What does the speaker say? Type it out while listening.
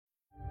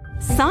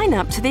Sign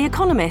up to The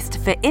Economist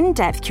for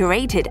in-depth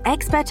curated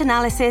expert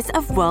analysis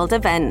of world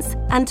events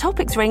and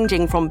topics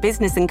ranging from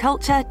business and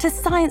culture to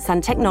science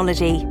and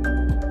technology.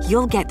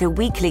 You'll get the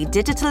weekly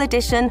digital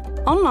edition,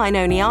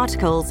 online-only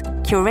articles,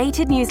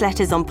 curated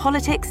newsletters on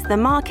politics, the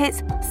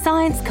markets,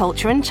 science,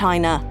 culture and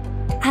China,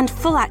 and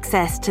full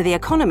access to The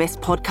Economist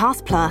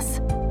Podcast Plus.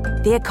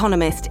 The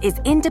Economist is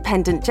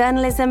independent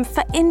journalism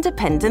for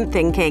independent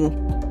thinking.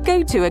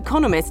 Go to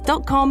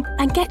economist.com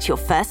and get your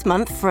first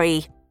month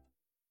free.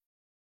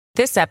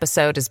 This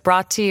episode is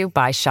brought to you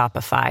by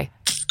Shopify.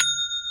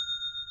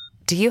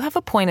 Do you have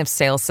a point of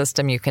sale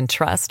system you can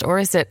trust, or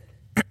is it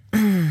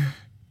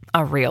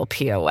a real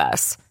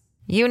POS?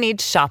 You need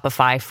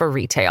Shopify for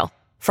retail.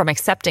 From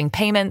accepting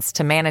payments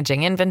to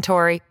managing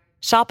inventory,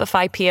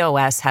 Shopify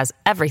POS has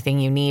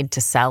everything you need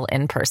to sell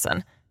in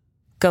person.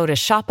 Go to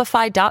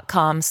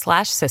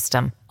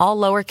shopify.com/system, all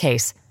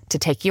lowercase, to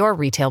take your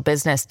retail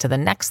business to the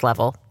next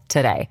level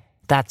today.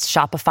 That's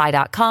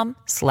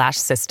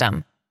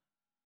shopify.com/system.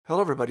 Hello,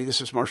 everybody.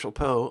 This is Marshall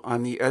Poe.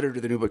 I'm the editor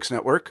of the New Books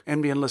Network.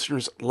 NBN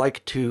listeners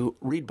like to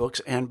read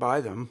books and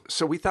buy them.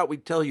 So we thought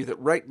we'd tell you that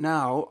right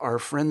now, our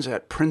friends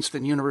at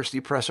Princeton University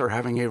Press are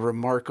having a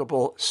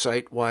remarkable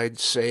site-wide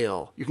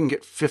sale. You can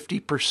get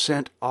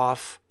 50%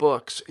 off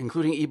books,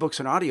 including ebooks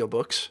and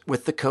audiobooks,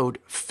 with the code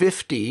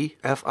 50,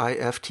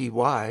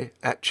 F-I-F-T-Y,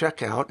 at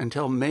checkout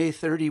until May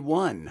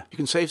 31. You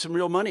can save some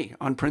real money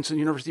on Princeton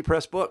University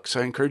Press books.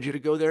 I encourage you to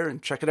go there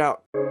and check it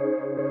out.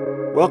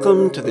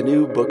 Welcome to the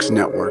New Books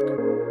Network.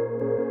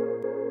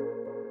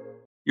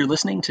 You're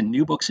listening to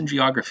New Books in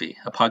Geography,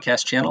 a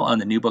podcast channel on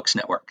the New Books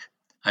Network.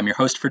 I'm your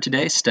host for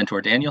today, Stentor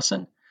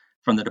Danielson,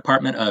 from the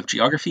Department of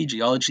Geography,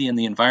 Geology, and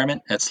the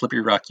Environment at Slippery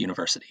Rock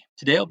University.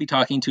 Today I'll be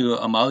talking to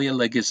Amalia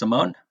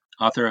Leguizamón,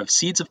 author of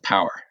Seeds of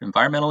Power,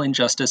 Environmental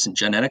Injustice in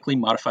Genetically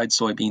Modified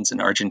Soybeans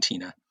in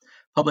Argentina,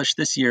 published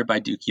this year by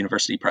Duke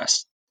University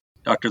Press.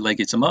 Dr.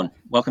 Leguizamón,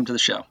 welcome to the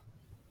show.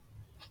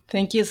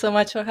 Thank you so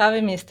much for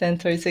having me,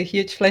 Stentor. It's a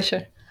huge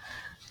pleasure.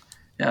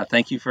 Yeah,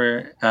 thank you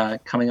for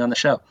coming on the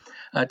show.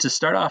 To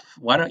start off,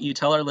 why don't you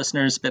tell our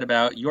listeners a bit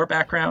about your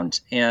background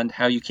and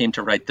how you came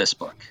to write this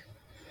book?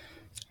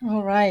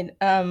 All right.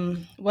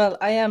 Well,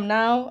 I am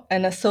now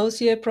an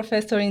associate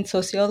professor in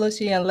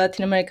sociology and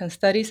Latin American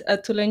studies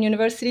at Tulane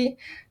University.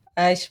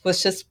 I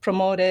was just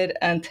promoted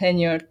and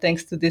tenured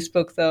thanks to this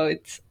book, though.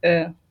 It's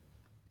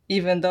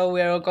even though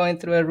we are all going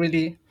through a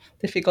really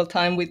difficult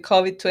time with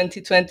COVID,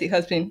 2020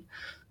 has been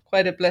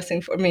quite a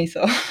blessing for me.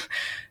 So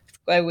it's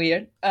quite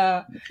weird.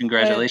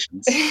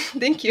 Congratulations.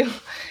 Thank you.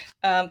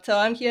 So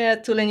I'm here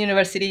at Tulane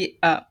University.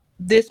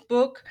 This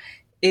book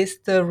is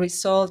the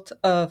result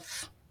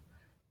of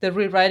the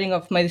rewriting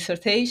of my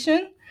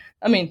dissertation.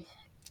 I mean,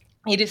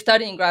 it is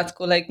studied in grad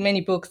school, like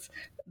many books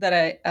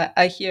that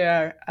I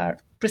hear are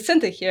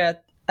presented here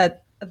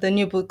at the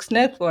New Books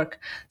Network.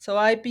 So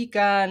I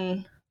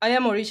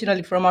am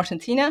originally from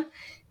Argentina,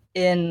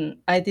 and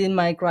I did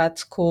my grad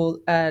school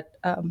at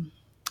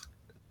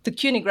the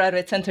CUNY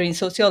Graduate Center in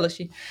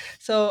Sociology.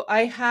 So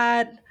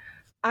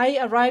I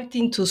arrived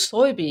into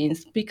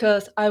soybeans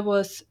because I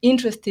was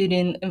interested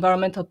in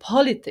environmental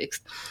politics.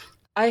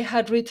 I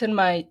had written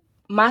my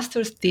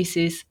master's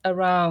thesis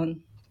around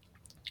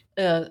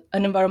an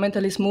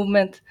environmentalist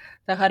movement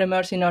that had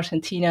emerged in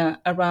Argentina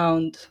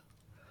around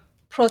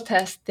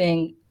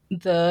protesting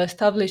the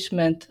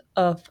establishment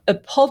of a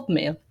pulp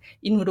mill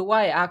in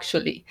Uruguay,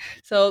 actually.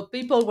 So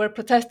people were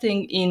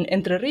protesting in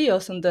Entre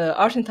Rios on the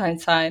Argentine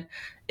side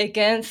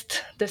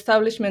against the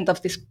establishment of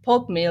this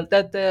pulp mill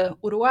that the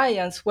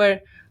Uruguayans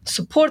were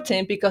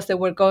supporting because there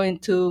was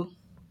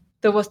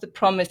the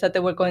promise that they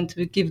were going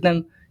to give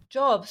them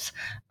jobs,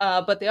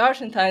 but the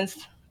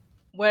Argentines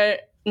were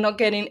not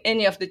getting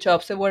any of the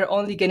jobs. They were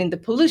only getting the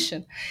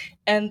pollution.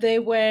 And they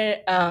were,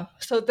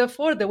 so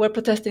therefore they were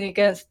protesting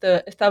against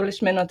the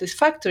establishment of this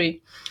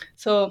factory.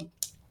 So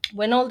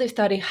when all this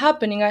started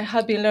happening, I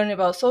had been learning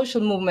about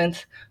social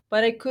movements,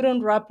 but I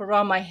couldn't wrap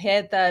around my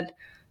head that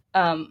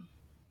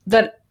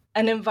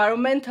an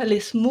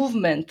environmentalist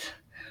movement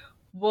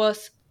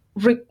was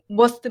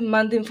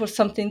demanding for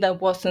something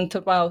that wasn't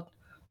about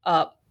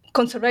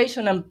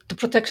conservation and the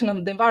protection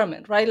of the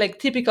environment, right? Like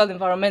typical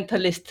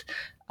environmentalist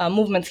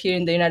movements here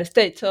in the United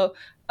States. So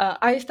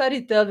I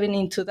started delving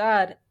into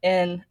that,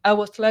 and I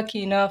was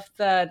lucky enough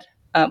that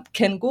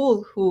Ken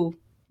Gould, who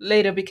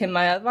later became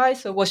my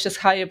advisor, was just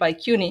hired by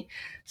CUNY.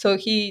 So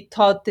he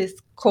taught this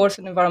course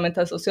in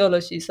environmental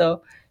sociology.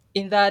 So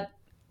in that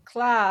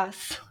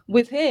class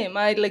with him,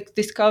 I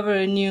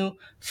discovered a new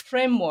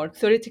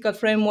theoretical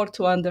framework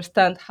to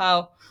understand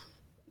how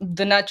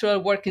the natural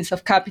workings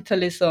of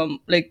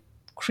capitalism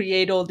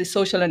create all the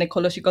social and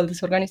ecological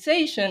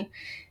disorganization.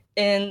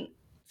 And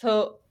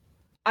so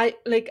I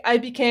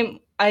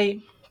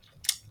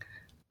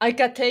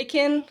got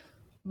taken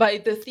by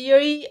the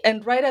theory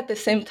and right at the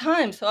same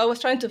time. So I was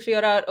trying to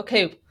figure out,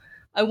 okay,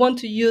 I want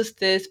to use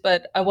this,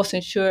 but I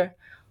wasn't sure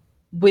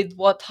with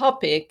what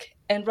topic.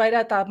 And right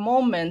at that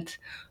moment,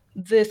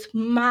 this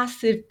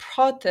massive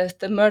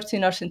protest emerged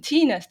in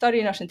Argentina, started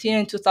in Argentina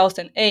in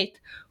 2008,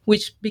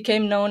 which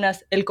became known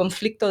as El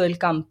Conflicto del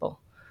Campo.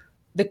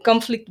 the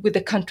conflict with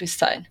the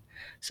countryside.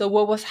 So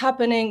what was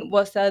happening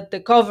was that the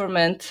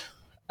government,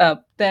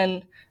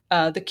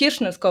 the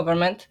Kirchner's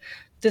government,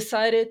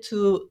 decided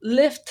to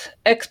lift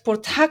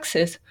export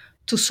taxes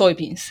to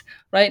soybeans,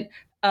 right?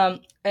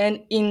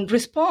 And in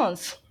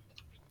response,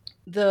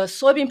 the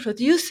soybean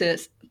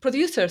producers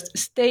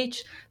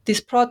staged this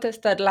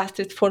protest that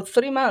lasted for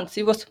 3 months.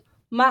 It was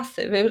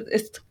massive.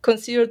 It's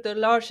considered the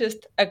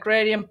largest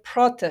agrarian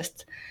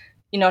protest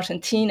in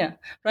Argentina,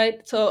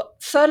 right? So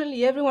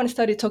suddenly everyone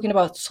started talking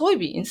about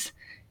soybeans.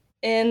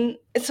 And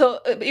so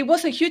it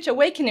was a huge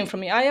awakening for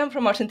me. I am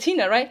from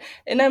Argentina, right?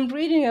 And I'm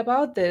reading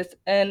about this,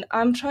 and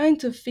I'm trying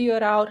to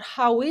figure out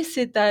how is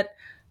it that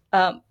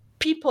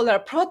people are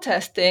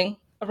protesting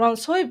around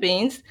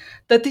soybeans,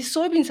 that these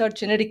soybeans are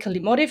genetically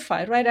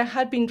modified, right? I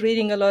had been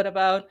reading a lot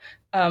about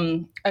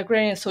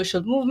agrarian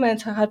social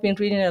movements. I had been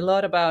reading a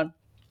lot about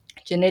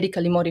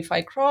genetically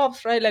modified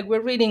crops, right? Like we're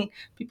reading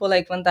people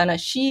like Vandana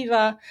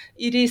Shiva.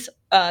 It is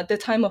the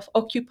time of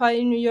Occupy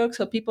in New York,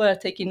 so people are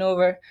taking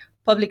over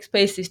public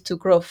spaces to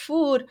grow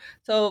food.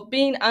 So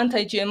being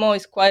anti-GMO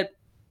is quite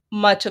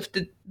much of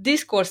the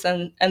discourse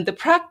and the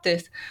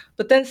practice.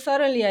 But then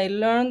suddenly I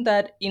learned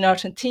that in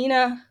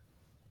Argentina,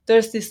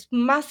 there's this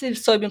massive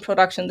soybean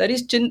production that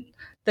is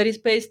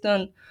based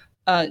on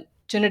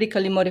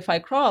genetically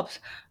modified crops,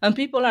 and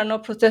people are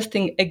not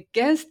protesting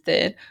against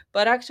it,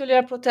 but actually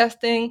are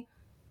protesting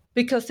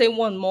because they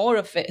want more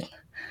of it.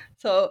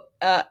 So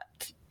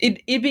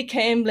it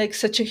became like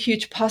such a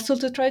huge puzzle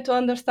to try to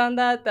understand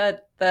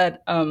that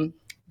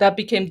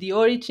became the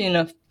origin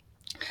of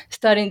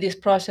starting this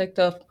project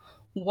of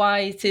why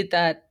is it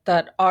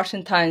that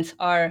Argentines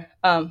are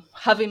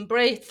have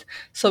embraced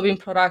soybean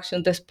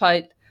production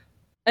despite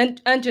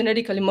and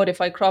genetically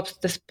modified crops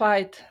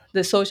despite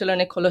the social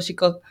and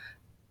ecological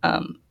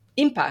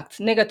impacts,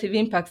 negative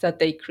impacts that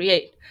they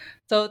create.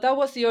 So that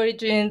was the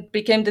origin,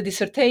 became the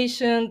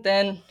dissertation.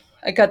 Then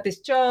I got this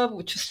job,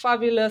 which was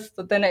fabulous.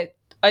 So then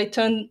I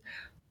turned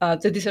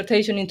the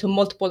dissertation into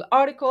multiple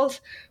articles,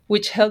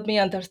 which helped me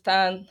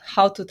understand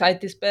how to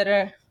type this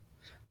better.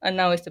 And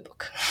now it's the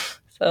book.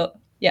 So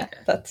yeah,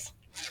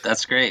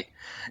 That's great.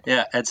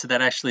 Yeah, and so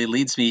that actually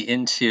leads me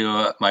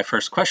into my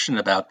first question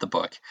about the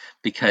book,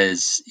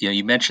 because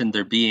you mentioned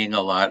there being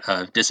a lot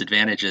of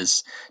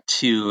disadvantages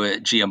to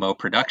GMO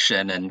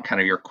production, and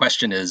kind of your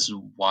question is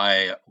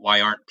why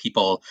aren't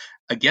people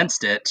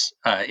against it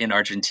in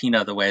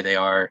Argentina the way they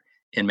are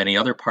in many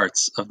other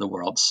parts of the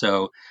world?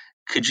 So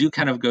could you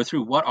kind of go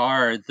through what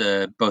are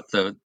both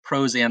the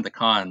pros and the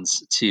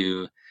cons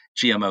to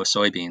GMO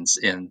soybeans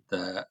in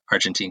the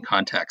Argentine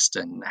context,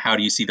 and how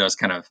do you see those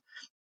kind of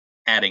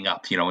adding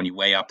up, when you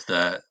weigh up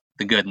the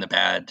good and the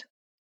bad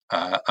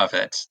of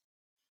it?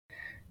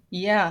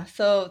 Yeah,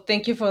 so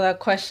thank you for that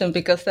question,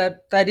 because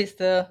that is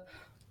the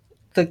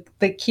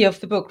key of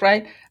the book,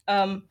 right?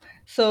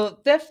 So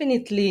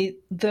definitely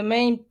the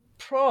main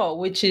pro,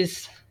 which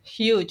is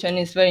huge and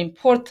is very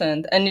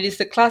important, and it is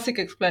the classic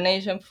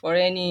explanation for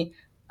any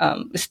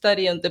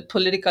study on the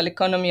political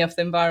economy of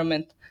the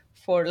environment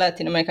for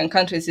Latin American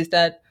countries, is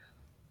that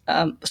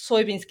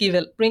soybeans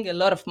bring a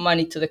lot of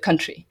money to the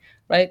country,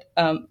 right?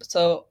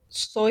 So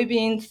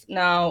soybeans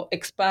now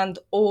expand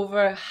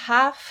over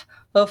half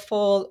of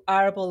all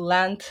arable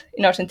land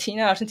in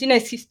Argentina. Argentina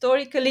is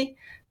historically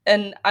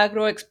an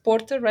agro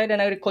exporter, right? An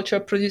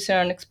agricultural producer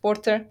and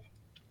exporter.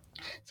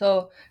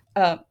 So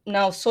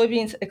now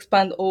soybeans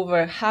expand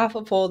over half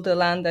of all the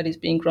land that is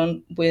being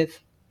grown with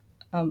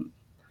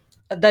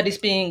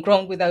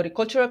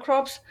agricultural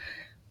crops.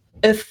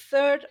 A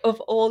third of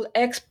all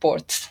Argentinian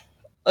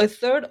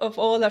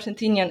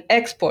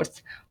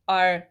exports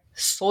are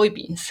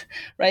soybeans,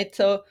 right?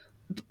 So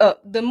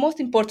the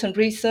most important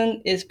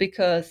reason is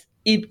because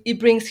it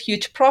brings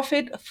huge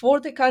profit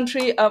for the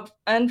country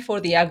and for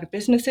the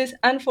agribusinesses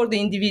and for the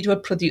individual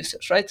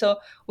producers, right? So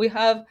we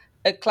have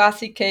a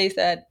classic case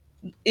that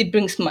it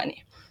brings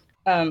money.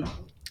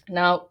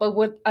 Now, but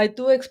what I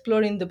do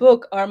explore in the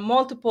book are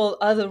multiple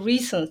other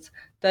reasons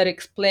that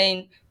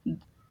explain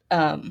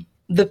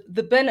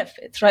the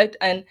benefits, right?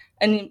 And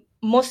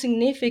most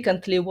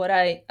significantly, what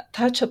I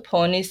touch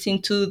upon is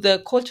into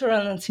the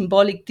cultural and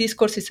symbolic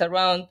discourses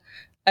around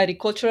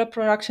agricultural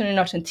production in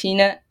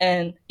Argentina,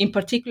 and in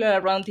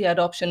particular around the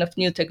adoption of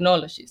new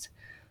technologies.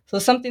 So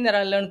something that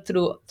I learned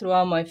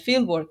throughout my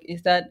fieldwork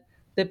is that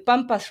the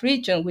Pampas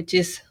region, which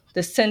is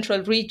the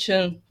central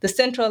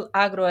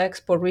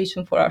agro-export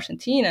region for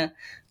Argentina,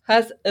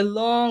 has a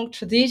long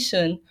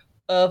tradition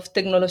of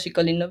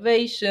technological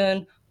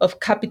innovation, of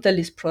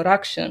capitalist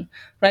production,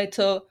 right?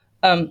 So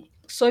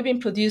soybean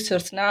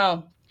producers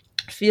now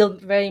feel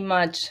very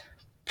much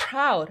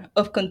proud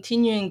of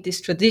continuing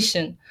this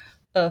tradition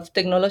of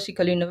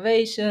technological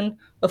innovation,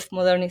 of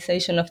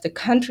modernization of the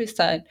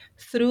countryside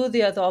through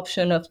the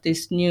adoption of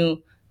this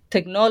new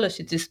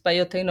technology, this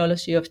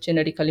biotechnology of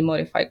genetically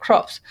modified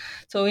crops.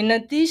 So in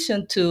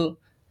addition to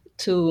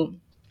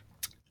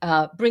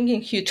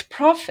bringing huge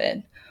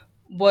profit,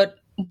 what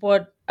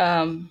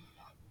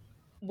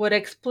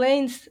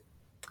explains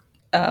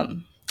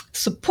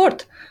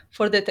support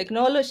for the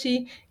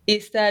technology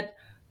is that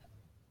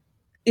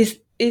is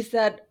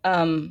that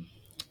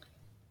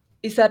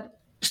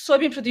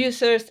soybean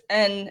producers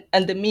and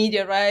the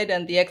media, right,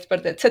 and the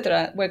experts,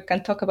 etc. We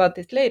can talk about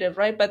this later,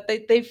 right? But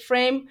they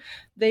frame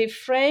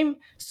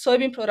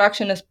soybean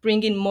production as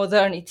bringing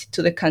modernity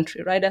to the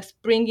country, right, as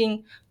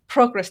bringing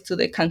progress to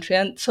the country,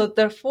 and so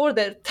therefore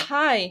they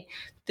tie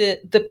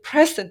the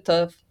present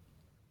of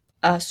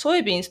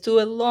soybeans to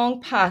a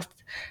long past,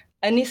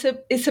 and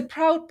it's a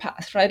proud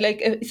past, right? Like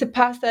it's a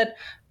past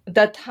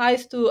that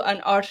ties to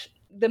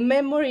the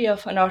memory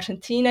of an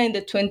Argentina in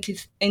the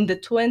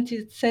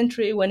 20th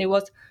century when it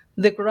was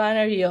the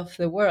granary of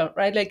the world,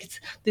 right? Like it's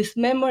this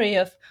memory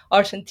of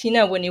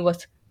Argentina when it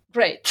was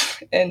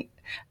great, and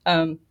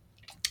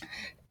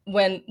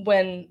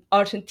when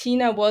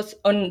Argentina was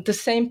on the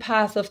same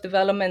path of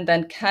development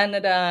than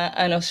Canada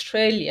and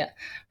Australia,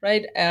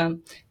 right?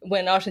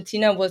 When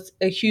Argentina was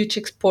a huge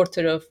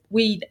exporter of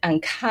wheat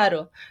and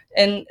cattle,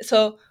 and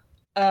so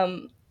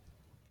what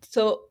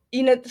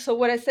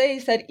I say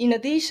is that in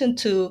addition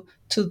to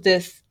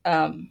this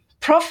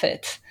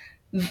profit,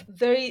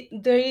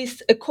 there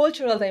is a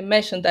cultural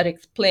dimension that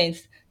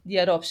explains the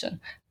adoption.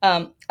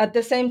 At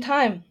the same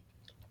time,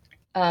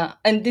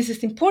 and this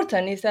is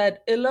important, is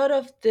that a lot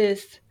of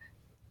this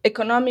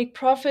economic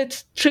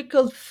profits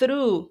trickle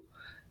through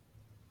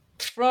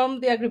from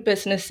the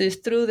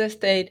agribusinesses through the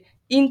state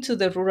into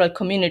the rural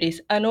communities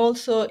and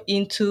also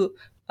into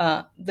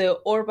the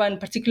urban,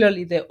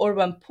 particularly the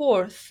urban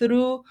poor,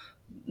 through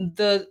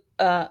the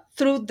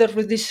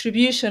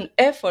redistribution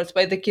efforts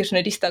by the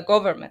Kirchnerista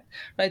government,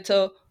 right?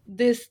 So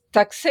this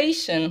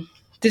taxation,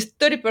 these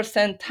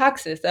 30%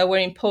 taxes that were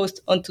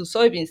imposed onto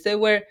soybeans, they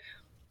were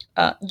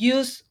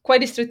used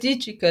quite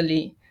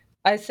strategically.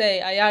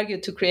 I argue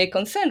to create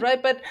consent,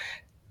 right? But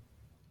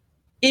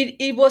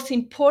it was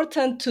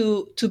important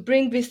to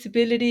bring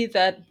visibility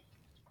that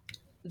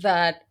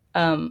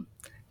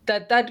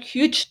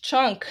huge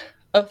chunk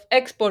of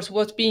exports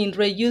was being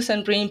reused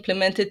and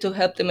reimplemented to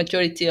help the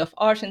majority of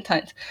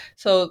Argentines.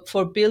 So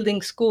for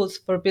building schools,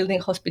 for building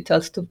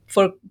hospitals,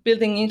 for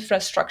building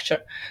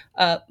infrastructure,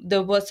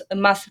 there was a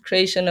massive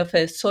creation of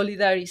a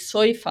Solidary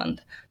Soy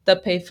Fund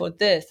that paid for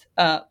this.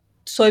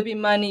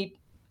 Soybean money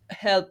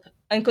helped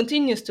and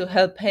continues to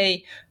help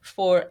pay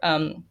for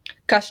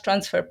cash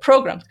transfer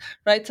programs,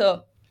 right?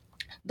 So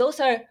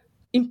those are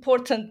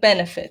important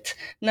benefits.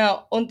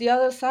 Now, on the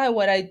other side,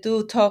 what I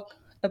do talk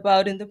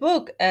about in the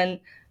book,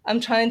 and I'm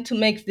trying to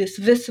make this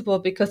visible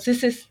because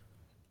this is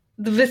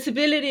the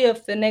visibility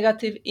of the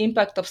negative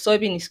impact of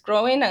soybean is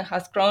growing and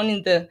has grown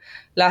in the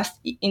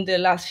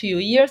last few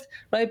years,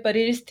 right? But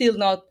it is still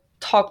not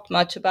talked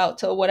much about.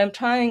 So what I'm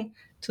trying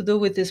to do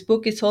with this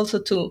book is also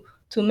to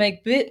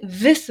make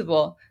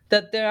visible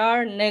that there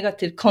are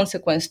negative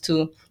consequences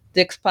to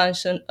the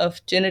expansion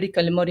of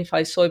genetically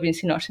modified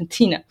soybeans in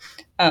Argentina.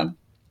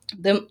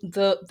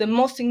 The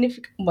most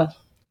significant, well,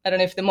 I don't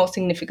know if the most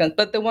significant,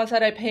 but the ones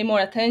that I pay more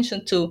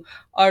attention to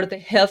are the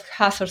health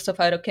hazards of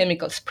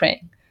aerochemical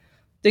spraying.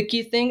 The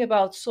key thing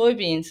about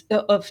soybeans,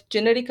 of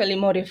genetically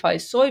modified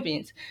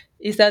soybeans,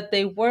 is that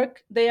they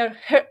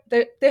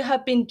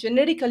have been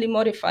genetically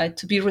modified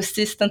to be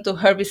resistant to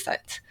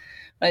herbicides,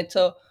 right?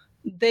 So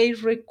they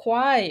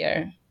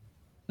require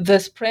the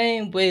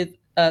spraying with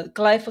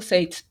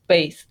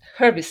glyphosate-based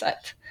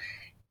herbicide.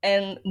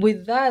 And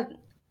with that,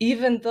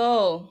 even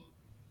though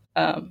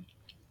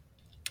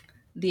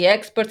the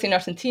experts in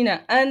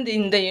Argentina and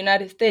in the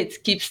United States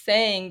keep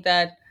saying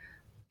that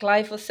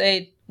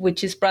glyphosate,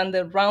 which is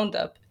branded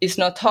Roundup, is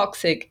not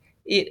toxic,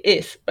 it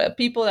is. But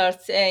people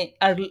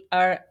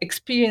are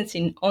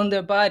experiencing on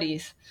their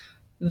bodies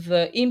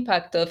the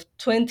impact of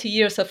 20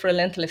 years of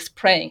relentless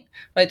spraying,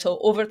 right? So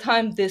over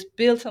time, this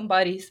builds on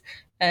bodies,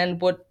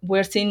 and what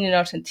we're seeing in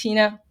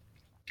Argentina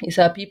is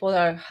that people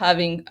are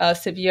having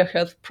severe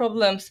health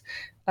problems,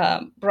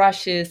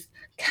 rashes,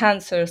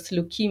 cancers,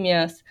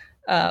 leukemias,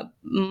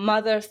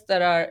 mothers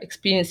that are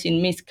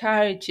experiencing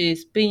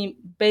miscarriages,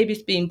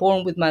 babies being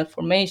born with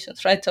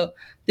malformations, right? So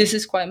this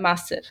is quite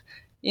massive.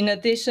 In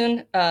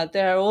addition,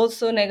 there are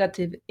also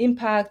negative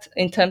impacts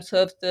in terms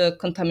of the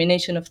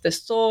contamination of the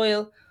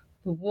soil,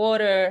 the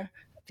water,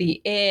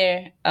 the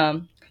air,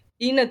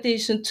 in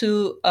addition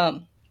to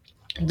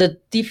the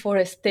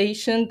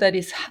deforestation that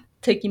is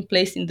taking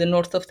place in the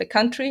north of the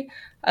country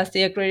as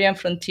the agrarian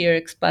frontier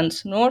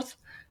expands north.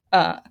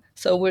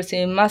 So we're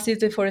seeing massive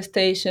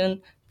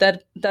deforestation.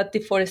 That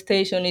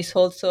deforestation is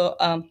also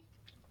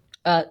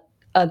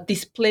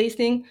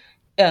displacing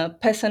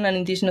peasant and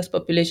indigenous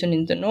population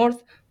in the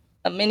north.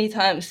 Many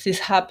times this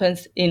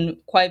happens in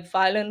quite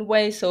violent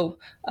ways. So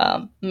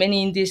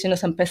many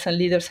indigenous and peasant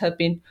leaders have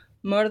been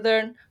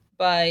murdered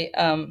by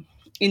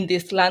in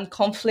these land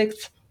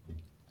conflicts.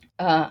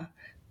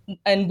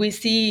 And we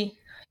see,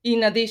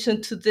 in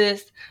addition to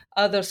this,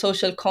 other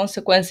social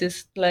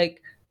consequences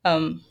like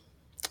land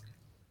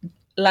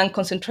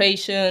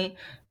concentration,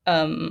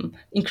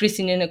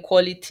 increasing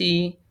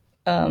inequality,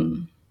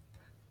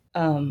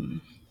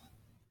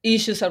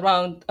 issues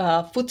around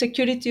food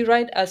security,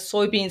 right, as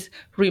soybeans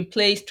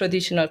replace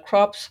traditional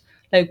crops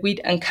like wheat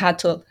and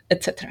cattle,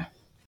 etc.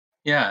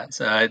 Yeah,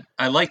 so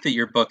I like that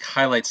your book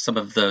highlights some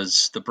of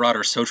the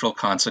broader social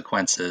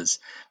consequences,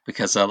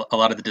 because a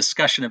lot of the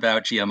discussion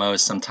about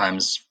GMOs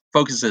sometimes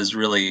focuses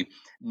really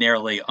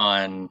narrowly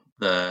on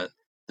the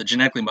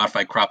genetically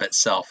modified crop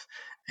itself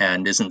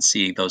and isn't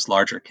seeing those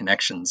larger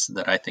connections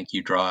that I think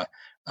you draw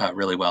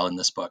really well in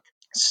this book.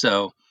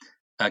 So,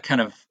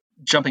 kind of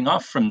jumping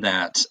off from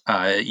that,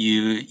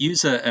 you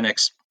use an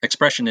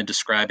expression in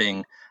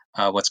describing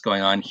what's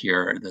going on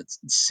here, the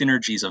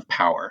synergies of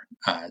power,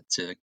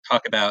 to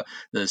talk about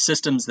the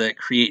systems that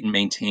create and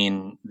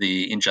maintain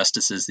the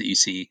injustices that you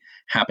see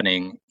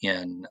happening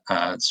in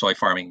soy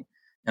farming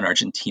in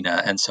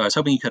Argentina. And so I was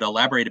hoping you could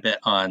elaborate a bit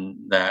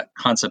on that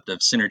concept of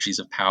synergies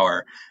of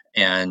power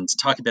and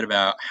talk a bit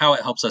about how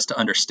it helps us to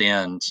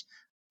understand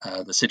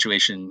the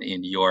situation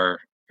in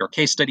your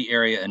case study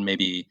area and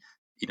maybe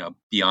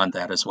beyond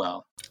that as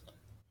well.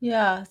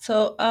 Yeah.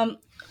 So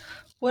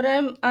what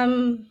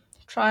I'm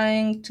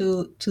trying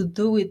to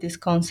do with this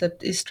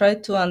concept is try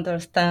to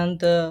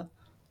understand the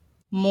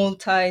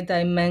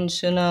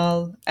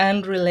multi-dimensional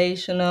and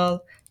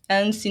relational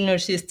and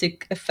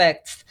synergistic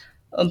effects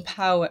on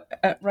power.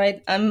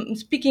 Right. I'm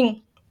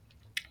speaking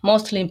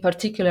mostly in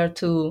particular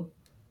to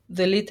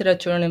the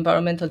literature on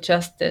environmental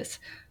justice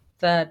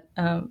that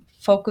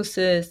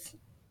focuses,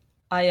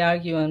 I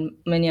argue, and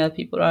many other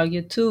people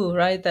argue too,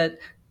 right, that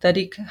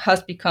it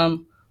has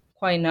become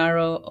quite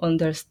narrow on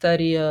their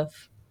study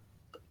of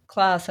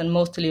class and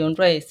mostly on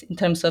race in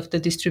terms of the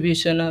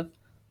distribution of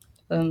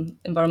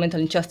environmental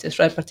injustice,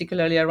 right,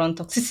 particularly around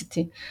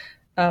toxicity.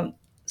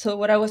 So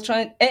what I was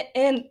trying,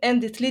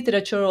 and this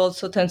literature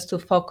also tends to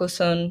focus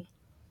on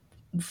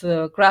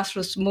the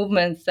grassroots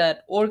movements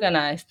that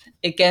organized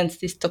against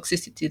this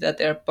toxicity that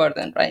they're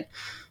burdened, right?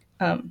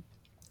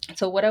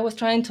 So what I was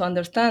trying to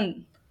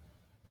understand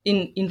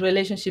in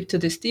relationship to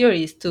this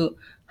theory is to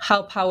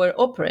how power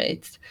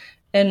operates.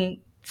 And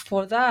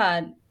for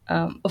that,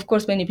 of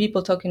course, many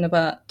people talk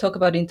about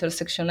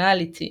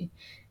intersectionality,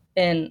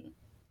 and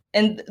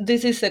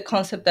this is a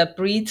concept that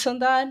breeds on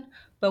that.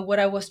 But what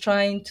I was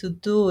trying to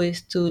do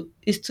is to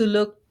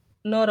look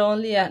not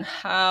only at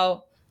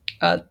how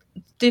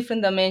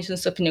different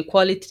dimensions of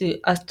inequality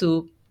as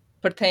to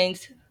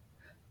pertains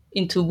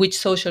into which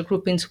social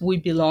groupings we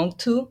belong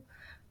to,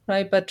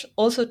 right? But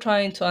also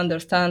trying to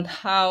understand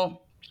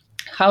how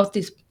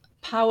this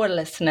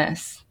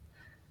powerlessness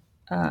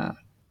and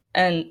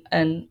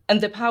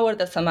the power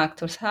that some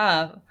actors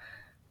have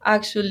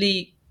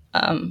actually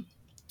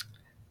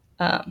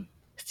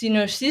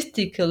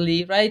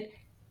synergistically, right,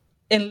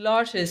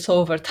 enlarges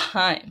over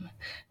time.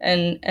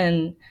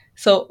 And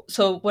so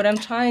what I'm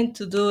trying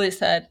to do is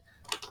that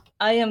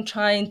I am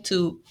trying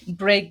to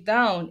break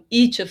down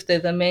each of the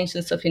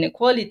dimensions of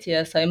inequality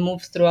as I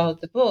move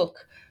throughout the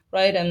book,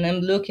 right? And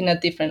I'm looking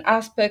at different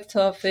aspects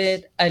of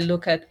it. I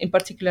look at, in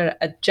particular,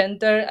 at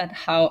gender, at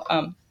how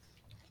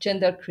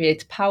gender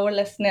creates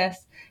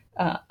powerlessness.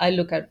 I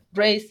look at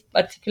race,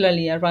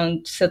 particularly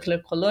around settler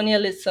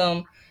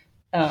colonialism.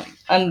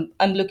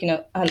 I'm looking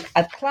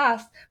at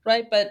class,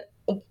 right? But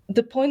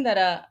the point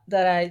that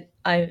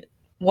I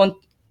want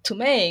to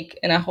make,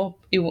 and I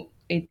hope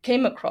it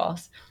came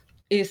across,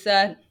 is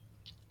that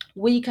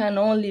we can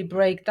only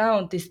break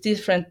down these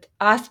different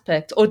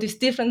aspects or these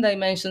different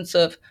dimensions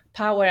of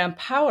power and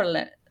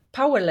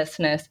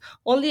powerlessness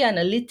only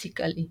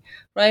analytically,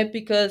 right?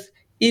 Because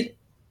it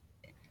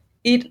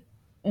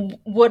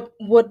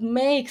what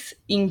makes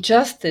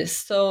injustice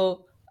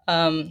so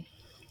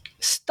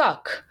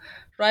stuck,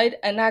 right,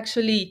 and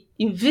actually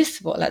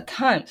invisible at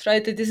times,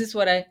 right? This is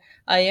what I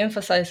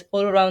emphasize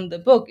all around the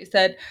book,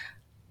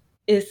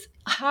 is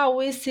how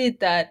is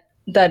it that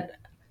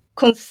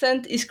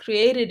consent is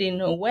created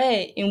in a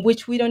way in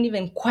which we don't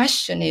even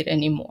question it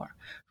anymore,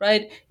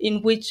 right?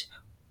 In which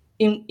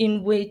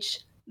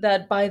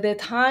that by the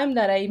time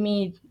that I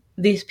meet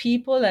these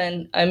people,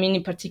 and I mean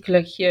in particular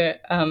here,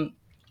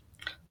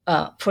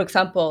 for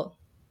example,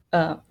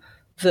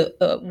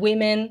 the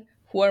women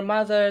who are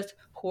mothers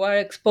who are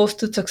exposed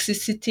to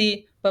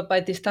toxicity, but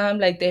by this time,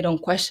 like, they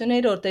don't question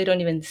it or they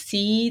don't even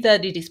see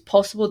that it is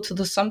possible to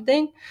do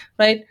something,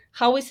 right?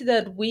 How is it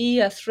that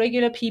we as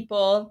regular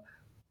people,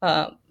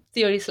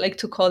 theories like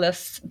to call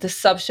us the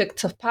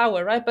subjects of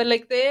power, right? But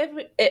like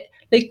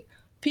like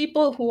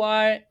people who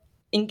are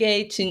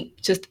engaged in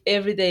just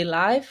everyday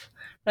life,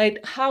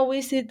 right? How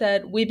is it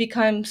that we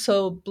become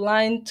so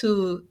blind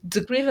to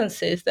the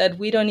grievances that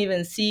we don't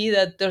even see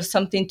that there's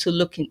something to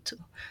look into,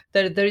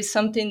 that there is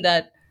something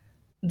that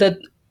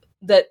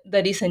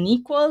is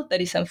unequal,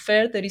 that is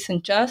unfair, that is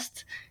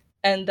unjust,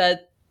 and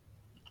that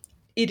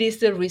it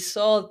is the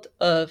result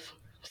of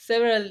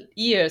several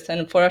years,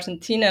 and for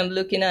Argentina, I'm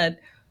looking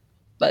at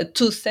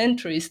 2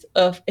 centuries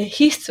of a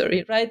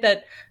history, right?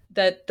 That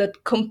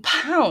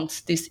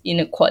compounds this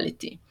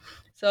inequality.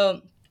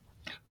 So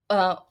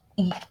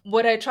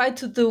what I try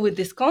to do with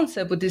this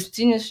concept, with these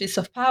synergies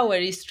of power,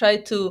 is try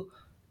to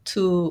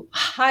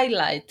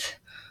highlight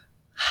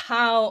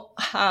how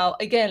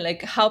again,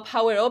 like, how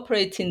power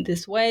operates in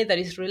this way that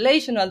is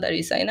relational, that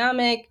is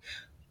dynamic,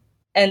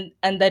 and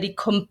that it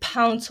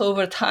compounds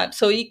over time.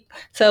 So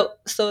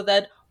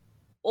that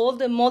all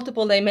the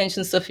multiple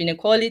dimensions of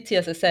inequality,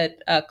 as I said,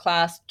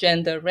 class,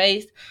 gender,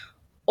 race,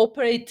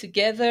 operate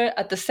together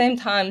at the same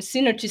time,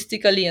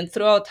 synergistically and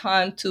throughout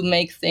time, to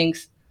make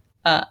things,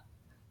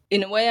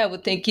 in a way, I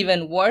would think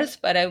even worse.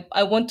 But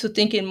I want to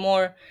think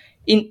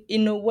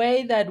in a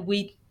way that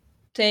we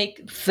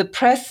take the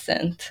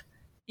present,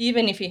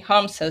 even if it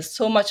harms us,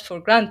 so much for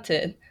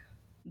granted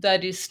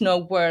that it's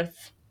not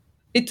worth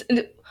it.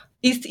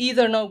 It's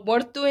either not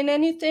worth doing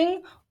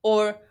anything,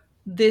 or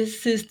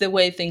this is the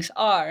way things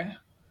are.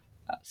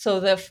 So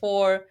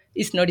therefore,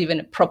 it's not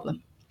even a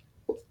problem.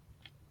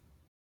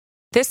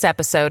 This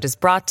episode is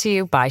brought to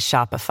you by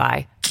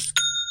Shopify.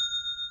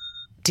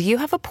 Do you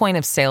have a point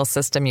of sale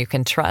system you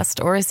can trust,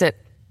 or is it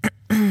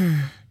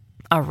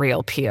a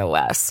real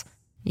POS?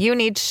 You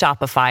need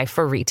Shopify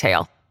for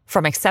retail.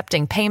 From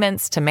accepting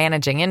payments to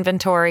managing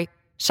inventory,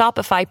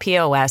 Shopify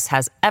POS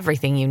has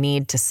everything you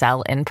need to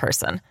sell in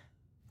person.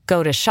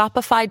 Go to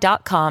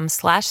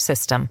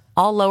shopify.com/system,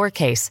 all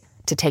lowercase,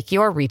 to take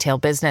your retail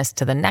business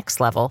to the next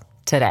level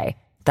today.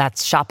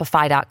 That's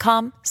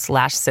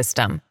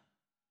shopify.com/system.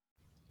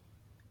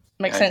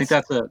 Makes sense.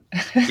 I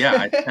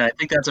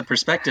think that's a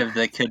perspective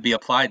that could be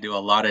applied to a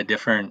lot of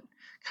different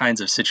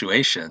kinds of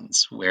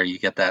situations where you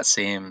get that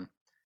same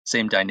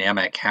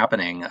dynamic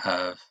happening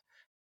of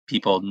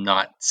people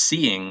not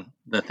seeing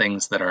the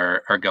things that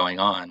are going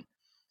on.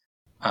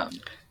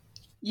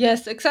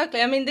 Yes, exactly.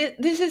 I mean,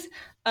 this is,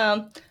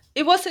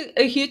 it was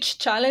a huge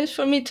challenge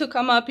for me to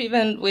come up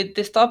even with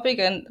this topic.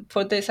 And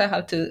for this, I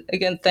have to,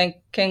 again, thank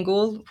Ken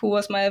Gould, who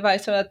was my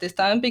advisor at this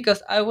time,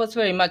 because I was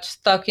very much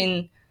stuck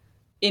in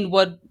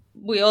what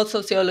we all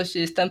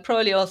sociologists and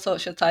probably all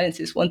social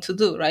scientists want to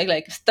do, right?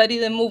 Like study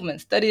the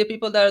movement, study the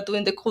people that are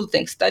doing the cool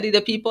things, study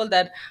the people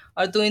that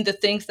are doing the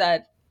things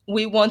that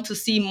we want to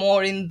see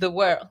more in the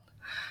world.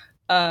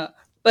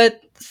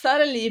 But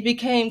suddenly it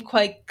became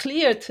quite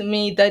clear to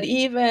me that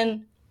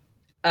even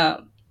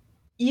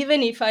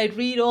if I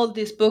read all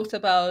these books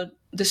about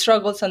the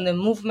struggles and the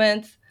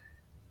movements,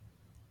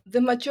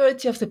 the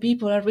majority of the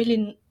people are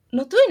really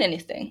not doing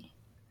anything.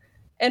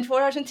 And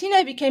for Argentina,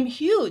 it became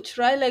huge,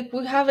 right? Like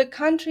we have a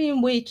country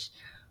in which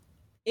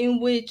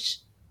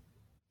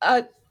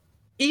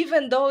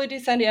even though it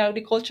is an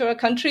agricultural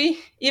country,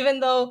 even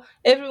though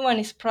everyone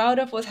is proud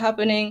of what's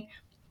happening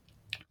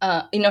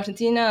in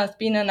Argentina as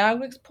being an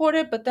agri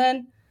exporter, but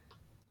then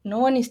no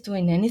one is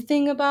doing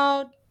anything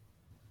about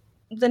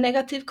the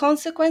negative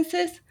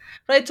consequences,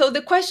 right? So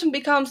the question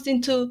becomes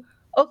into,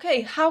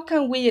 okay, how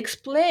can we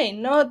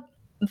explain not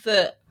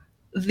the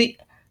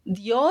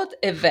odd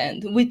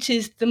event, which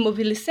is the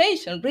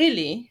mobilization,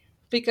 really,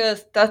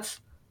 because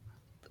that's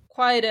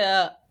quite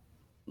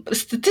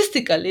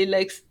statistically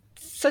like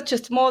such a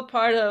small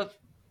part of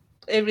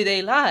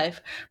everyday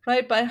life,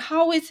 right? But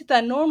how is it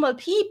that normal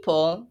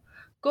people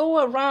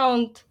go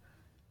around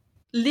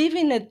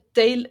living a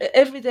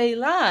everyday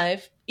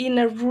life in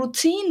a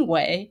routine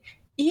way,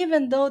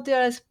 even though they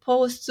are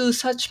exposed to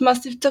such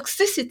massive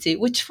toxicity,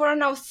 which for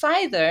an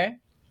outsider,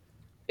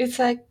 it's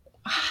like,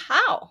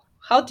 how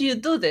do you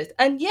do this?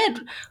 And yet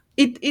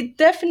it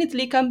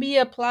definitely can be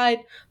applied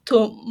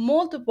to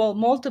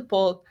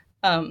multiple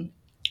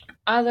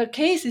other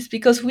cases,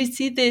 because we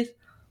see this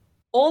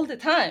all the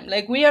time.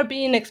 Like we are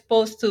being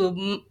exposed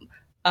to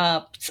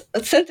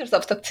centers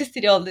of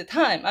toxicity all the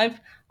time.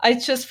 I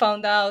just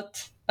found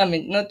out, I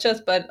mean, not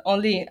just, but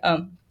only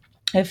a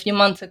few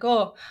months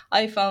ago,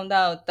 I found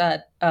out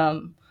that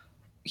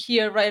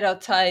here right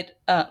outside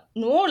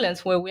New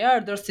Orleans, where we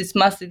are, there's this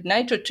massive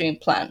nitrogen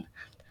plant,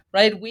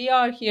 right? We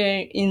are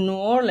here in New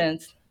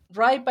Orleans,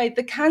 right by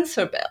the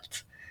cancer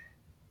belt.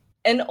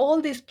 And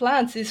all these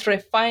plants, these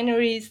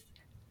refineries,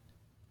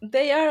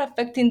 they are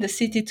affecting the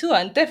city too.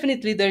 And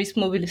definitely there is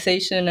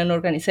mobilization and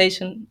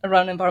organization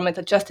around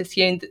environmental justice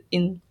here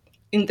in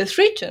this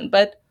region.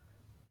 But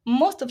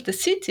most of the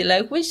city,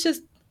 like, we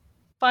just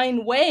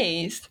find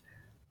ways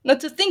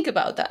not to think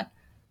about that.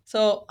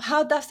 So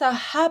how does that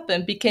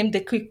happen became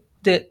the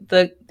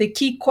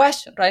key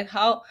question, right?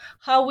 How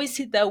is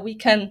it that we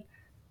can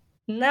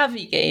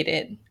navigate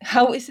it?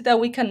 How is it that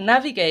we can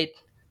navigate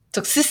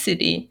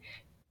toxicity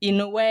in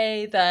a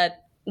way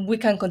that we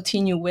can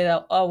continue with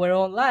our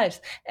own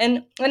lives?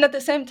 And at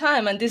the same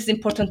time, and this is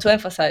important to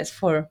emphasize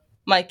for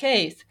my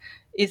case,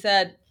 is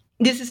that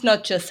this is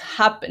not just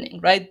happening,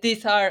 right?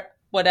 These are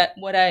what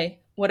I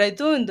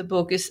do in the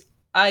book is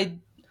I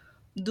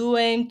do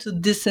aim to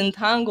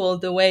disentangle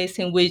the ways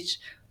in which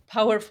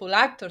powerful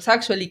actors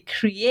actually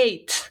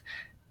create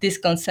this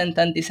consent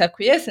and this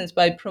acquiescence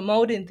by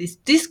promoting these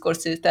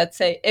discourses that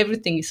say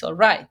everything is all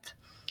right,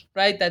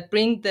 that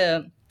bring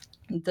the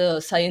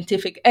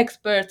scientific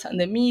experts and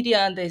the media,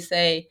 and they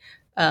say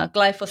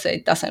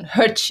glyphosate doesn't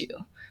hurt you.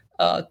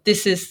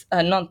 This is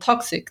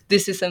non-toxic.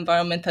 This is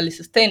environmentally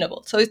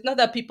sustainable. So it's not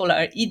that people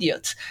are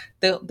idiots.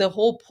 The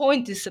whole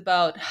point is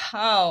about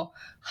how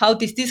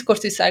these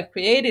discourses are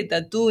created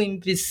that do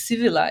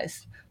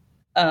invisibilize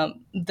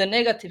the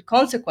negative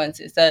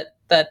consequences that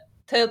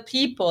tell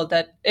people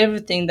that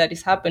everything that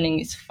is happening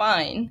is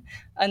fine,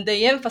 and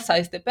they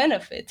emphasize the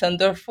benefits, and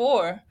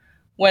therefore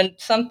when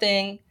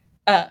something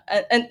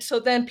and so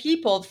then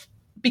people,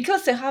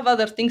 because they have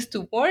other things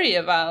to worry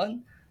about,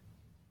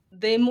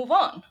 they move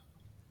on,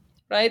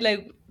 right?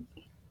 Like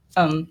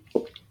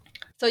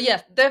so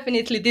yes,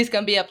 definitely this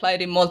can be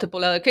applied in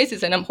multiple other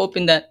cases, and I'm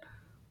hoping that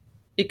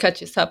it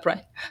catches up,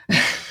 right?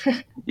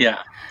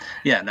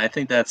 Yeah, and I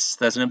think that's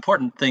an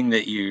important thing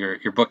that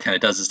your book kind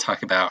of does, is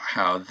talk about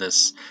how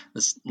this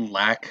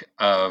lack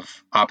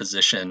of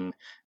opposition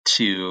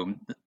to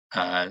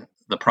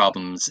the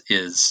problems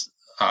is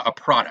a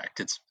product.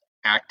 It's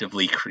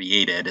actively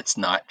created. It's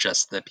not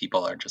just that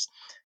people are just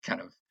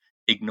kind of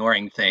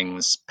ignoring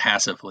things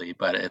passively,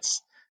 but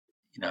it's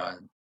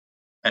an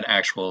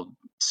actual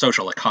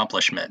social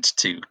accomplishment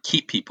to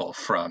keep people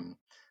from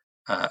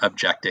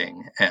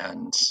objecting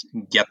and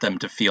get them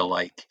to feel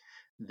like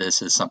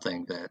this is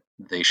something that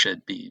they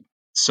should be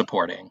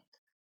supporting.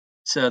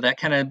 So that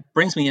kind of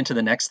brings me into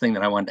the next thing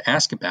that I wanted to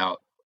ask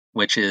about,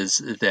 which is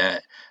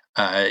that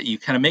you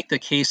kind of make the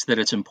case that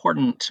it's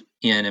important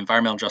in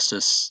environmental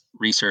justice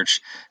research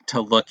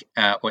to look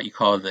at what you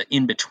call the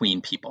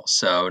in-between people.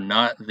 So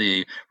not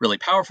the really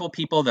powerful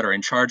people that are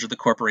in charge of the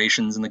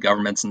corporations and the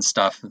governments and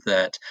stuff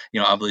that,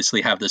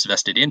 obviously have this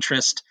vested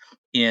interest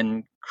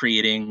in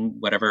creating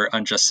whatever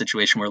unjust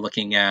situation we're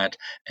looking at,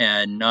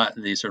 and not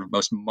the sort of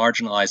most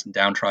marginalized and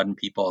downtrodden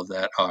people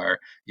that are,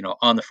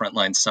 on the front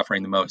lines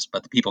suffering the most,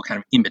 but the people kind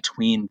of in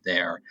between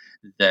there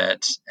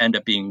that end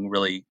up being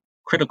really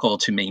critical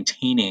to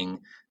maintaining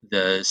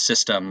the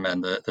system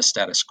and the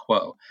status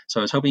quo. So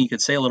I was hoping you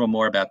could say a little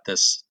more about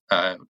this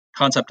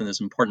concept and this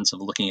importance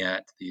of looking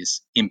at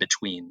these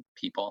in-between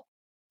people.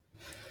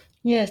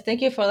 Yes,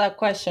 thank you for that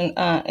question.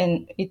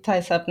 And it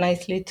ties up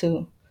nicely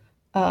to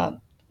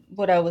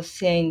what I was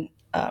saying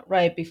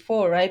right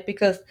before, right?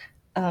 Because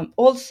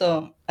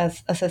also,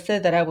 as I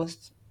said, that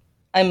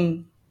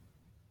I'm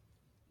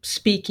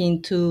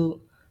speaking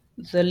to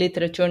the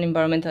literature on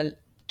environmental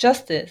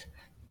justice.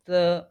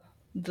 The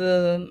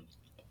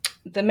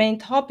main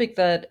topic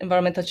that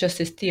environmental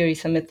justice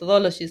theories and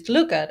methodologies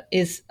look at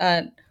is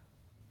at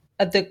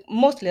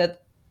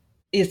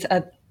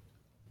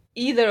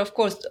either, of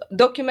course,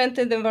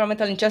 documented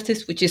environmental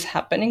injustice, which is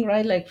happening,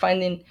 right? Like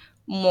finding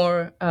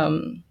more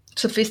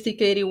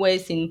sophisticated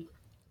ways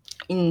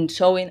in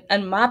showing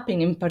and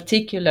mapping, in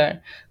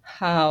particular,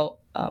 how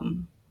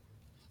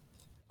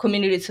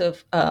communities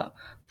of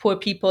poor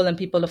people and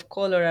people of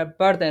color are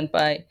burdened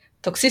by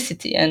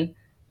toxicity. And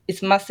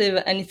it's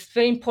massive, and it's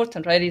very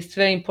important, right? It's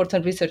very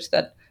important research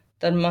that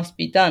must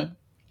be done.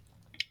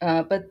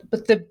 But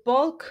the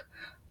bulk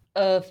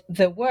of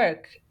the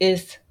work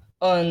is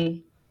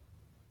on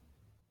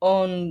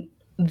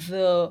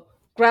the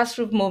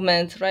grassroots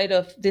movement, right?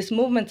 Of this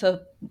movement of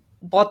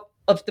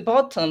the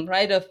bottom,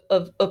 right? Of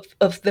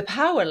the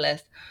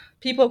powerless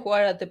people who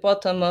are at the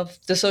bottom of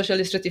the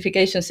social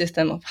stratification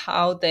system, of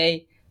how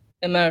they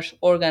emerge,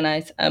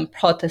 organize, and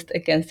protest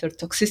against their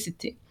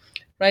toxicity,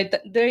 right?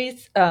 There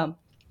is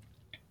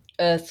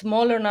a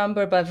smaller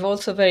number, but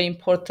also very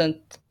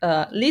important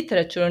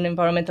literature on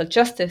environmental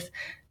justice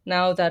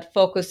now that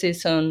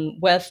focuses on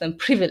wealth and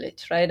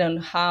privilege, right? On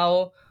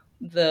how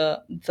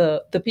the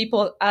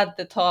people at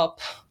the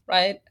top,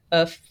 right,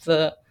 of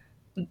the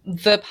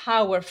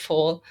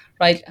powerful,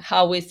 right,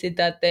 how is it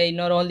that they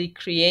not only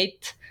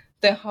create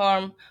the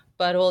harm,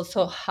 but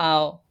also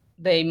how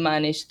they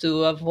manage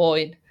to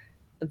avoid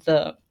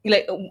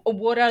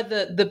what are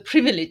the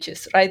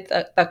privileges, right,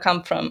 that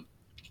come from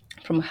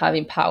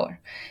having power.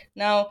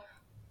 Now,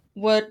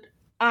 what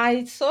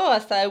I saw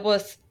as I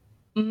was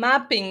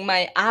mapping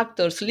my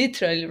actors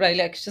literally, right,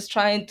 like just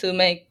try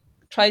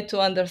to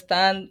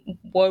understand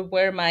what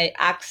were my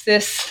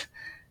axes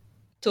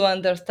to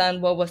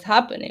understand what was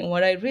happening.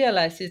 What I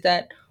realized is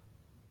that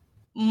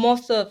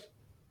most of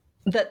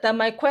that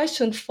my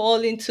questions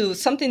fall into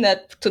something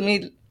that, to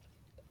me,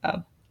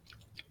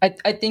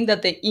 I think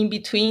that the in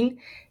between,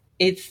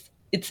 it's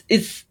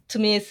to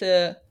me, it's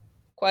a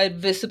quite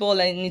visible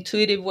and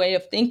intuitive way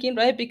of thinking,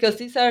 right? Because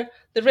these are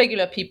the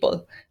regular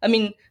people. I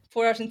mean,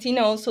 for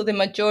Argentina, also the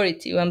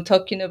majority. I'm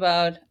talking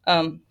about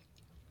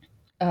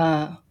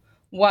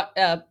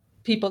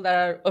people that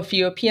are of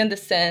European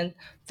descent,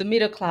 the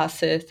middle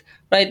classes,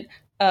 right?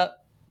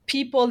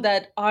 People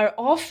that are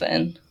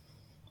often,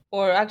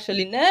 or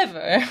actually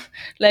never,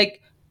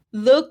 like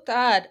looked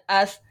at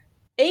as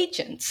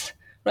agents,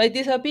 right?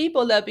 These are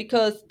people that,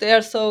 because they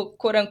are so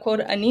quote unquote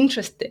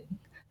uninterested,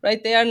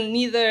 right? They are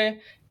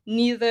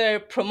neither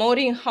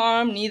promoting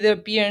harm, neither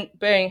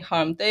bearing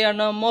harm. They are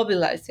not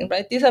mobilizing,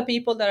 right? These are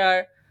people that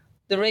are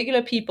the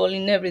regular people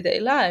in everyday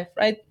life,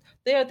 right?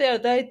 They are there.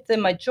 They're the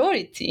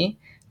majority.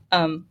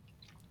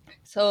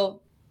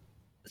 So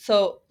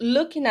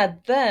looking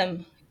at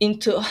them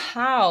into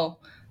how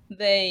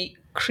they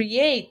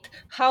create,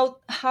 how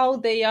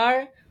they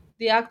are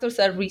the actors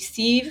that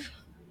receive,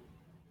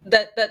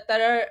 that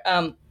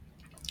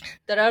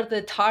are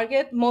the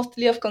target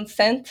mostly of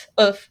consent,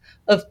 of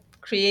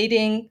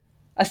creating,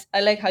 as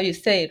I like how you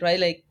say it, right?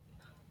 Like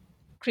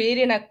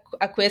creating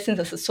acquiescence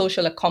as a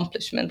social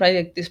accomplishment, right?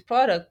 Like this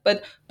product,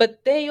 but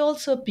they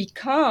also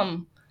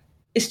become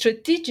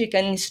strategic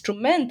and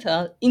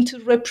instrumental into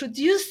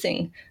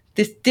reproducing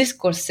these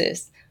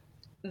discourses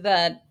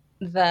that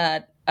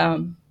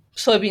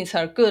soybeans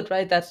are good,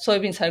 right? That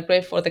soybeans are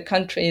great for the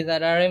country,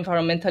 that are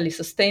environmentally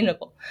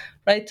sustainable,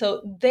 right?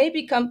 So they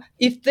become,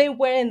 if they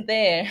weren't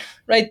there,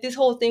 right, this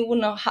whole thing would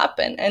not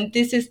happen. And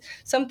this is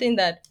something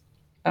that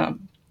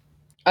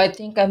I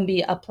think can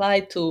be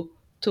applied to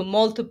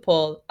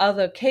multiple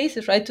other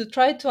cases, right? To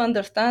try to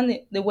understand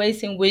the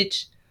ways in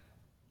which,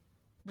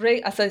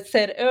 as I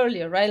said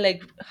earlier, right,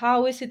 like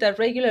how is it that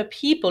regular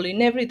people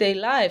in everyday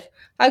life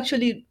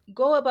actually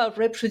go about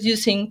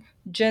reproducing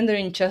gender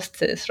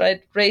injustice,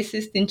 right,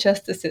 racist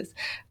injustices,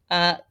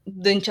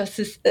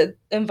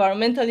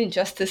 environmental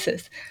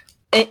injustices,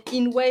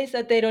 in ways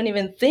that they don't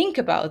even think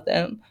about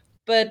them,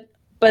 but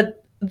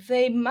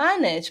they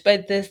manage by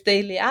these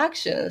daily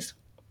actions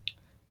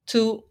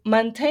to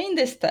maintain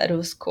the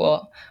status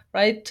quo,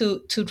 right?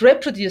 To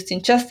reproduce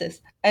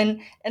injustice,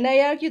 and I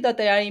argue that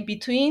they are in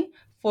between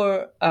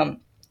for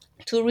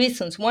two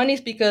reasons. One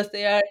is because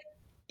they are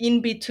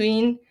in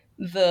between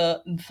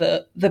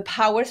the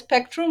power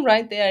spectrum,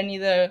 right? They are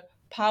neither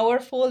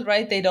powerful,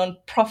 right? They don't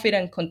profit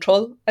and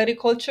control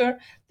agriculture.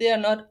 They are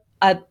not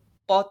at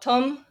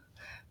bottom,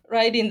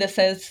 right? In the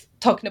sense,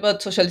 talking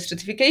about social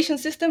stratification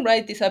system,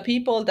 right? These are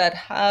people that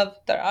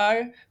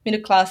are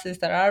middle classes,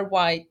 that are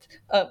white,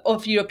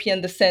 of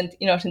European descent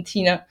in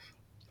Argentina,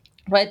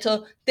 right?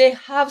 So they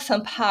have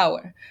some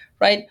power,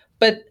 right?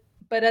 But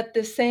at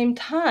the same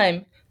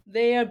time,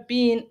 they are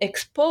being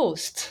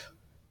exposed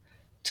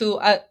to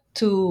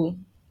agrochemical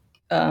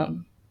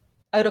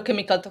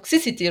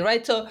toxicity,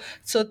 right? So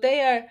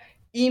they are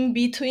in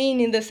between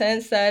in the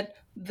sense that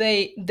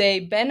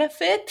they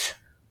benefit,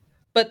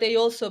 but they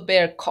also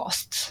bear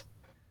costs.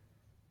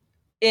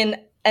 And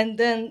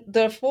then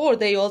therefore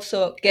they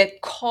also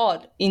get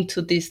caught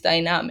into this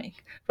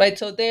dynamic, right?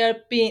 So they are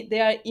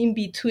in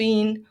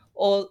between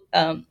all,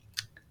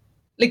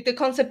 like the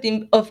concept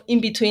of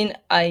in between.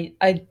 I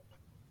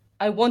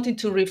wanted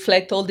to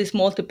reflect all these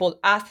multiple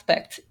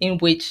aspects in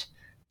which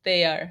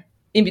they are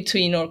in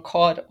between or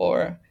caught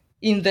or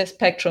in the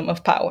spectrum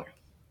of power.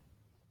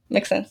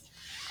 Make sense?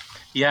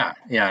 Yeah,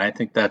 I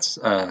think that's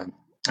a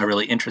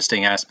really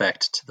interesting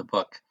aspect to the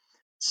book.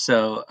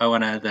 So I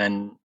want to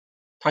then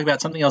talk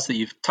about something else that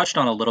you've touched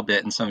on a little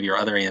bit in some of your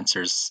other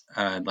answers.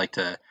 I'd like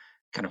to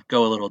kind of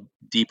go a little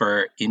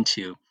deeper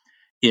into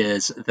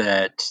is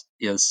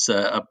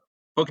a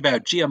book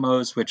about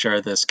GMOs, which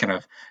are this kind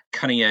of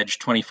cutting edge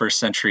 21st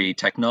century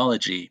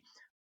technology,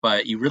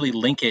 but you really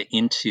link it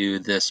into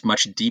this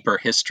much deeper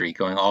history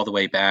going all the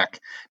way back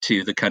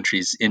to the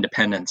country's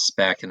independence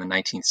back in the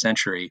 19th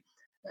century,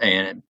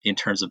 and in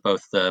terms of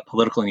both the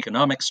political and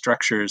economic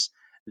structures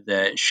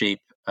that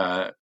shape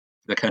the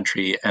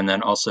country, and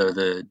then also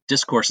the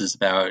discourses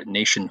about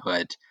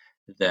nationhood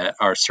that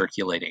are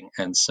circulating.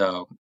 And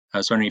so I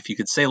was wondering if you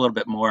could say a little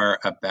bit more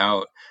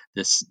about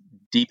this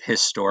deep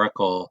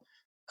historical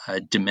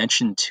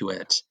dimension to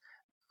it.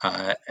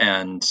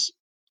 And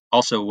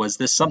also, was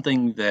this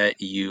something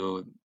that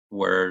you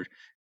were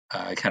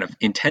kind of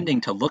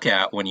intending to look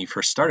at when you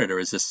first started, or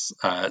is this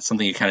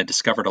something you kind of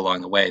discovered along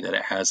the way, that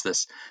it has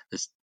this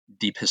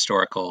deep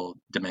historical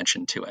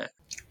dimension to it?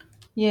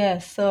 Yeah,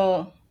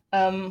 so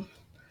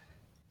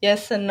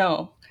yes and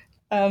no.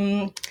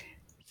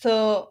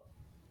 So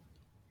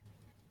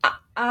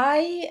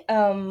I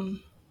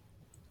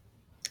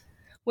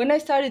when I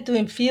started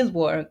doing field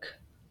work,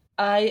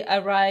 I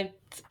arrived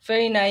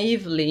very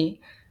naively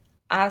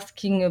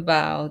asking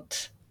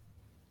about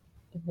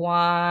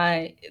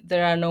why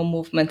there are no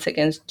movements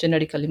against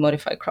genetically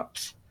modified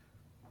crops.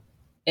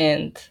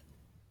 And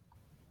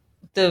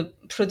the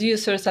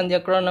producers and the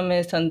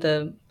agronomists and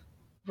the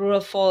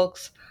rural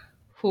folks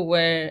who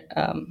were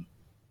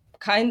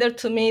kinder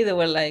to me, they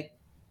were like,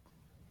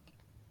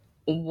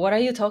 what are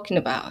you talking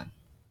about?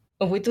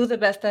 We do the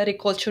best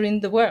agriculture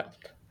in the world,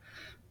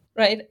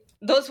 right?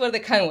 Those were the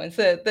kind ones.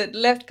 The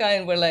left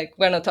kind were like,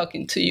 we're not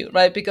talking to you,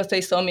 right? Because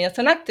they saw me as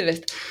an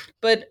activist.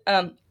 But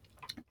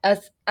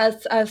as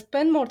I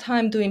spent more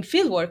time doing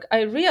fieldwork,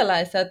 I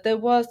realized that there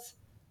was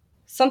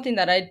something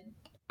that I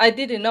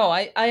didn't know.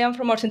 I am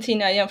from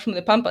Argentina, I am from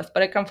the Pampas,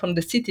 but I come from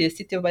the city of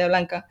Bahía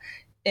Blanca.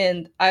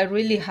 And I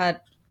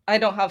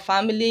don't have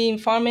family in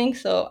farming,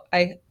 so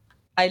I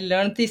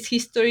learned this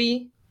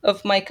history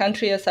of my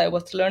country as I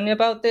was learning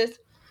about this.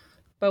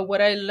 But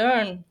what I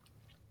learned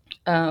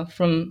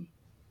from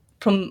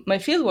my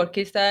fieldwork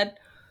is that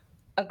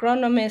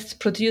agronomists,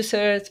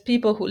 producers,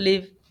 people who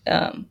live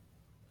in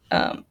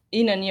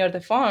and near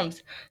the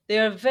farms, they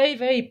are very,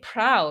 very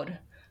proud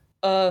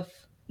of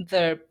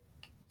their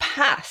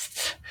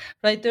past,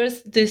 right?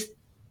 There's this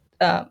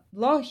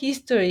long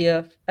history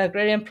of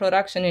agrarian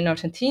production in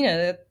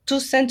Argentina, 2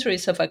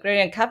 centuries of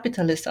agrarian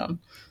capitalism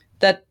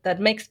that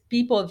makes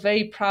people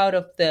very proud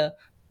of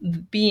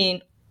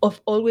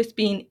always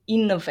being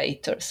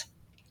innovators,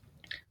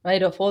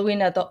 right? Of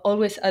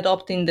always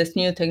adopting these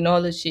new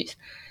technologies.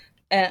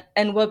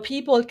 And what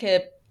people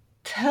kept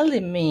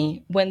telling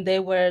me when they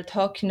were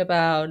talking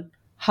about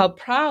how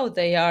proud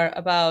they are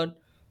about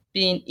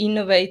being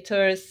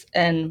innovators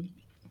and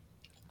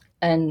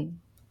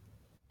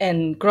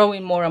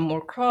growing more and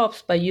more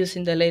crops by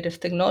using the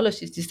latest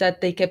technologies, is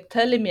that they kept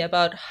telling me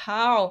about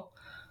how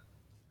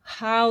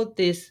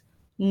this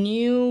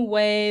new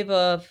wave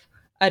of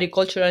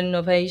agricultural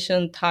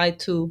innovation tied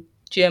to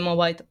GMO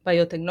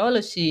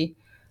biotechnology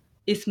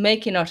is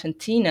making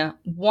Argentina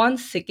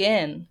once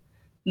again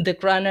the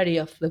granary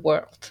of the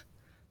world.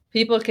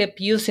 People kept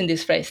using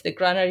this phrase, the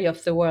granary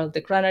of the world,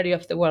 the granary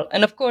of the world.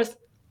 And of course,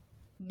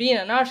 being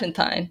an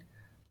Argentine,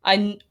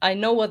 I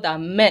know what that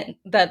meant.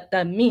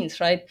 That means,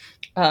 right?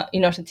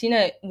 In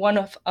Argentina, one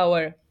of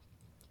our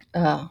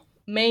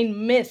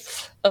main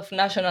myths of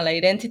national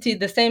identity,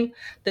 the same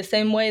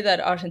way that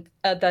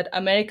that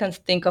Americans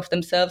think of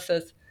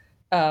themselves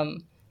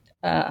um,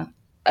 uh,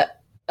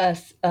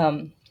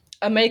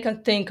 Americans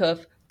think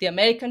of the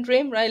American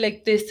dream, right?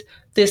 Like this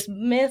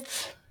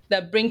myths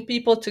that bring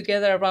people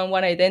together around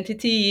one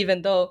identity,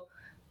 even though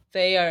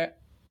they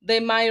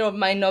might or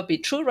might not be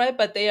true, right?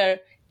 But they are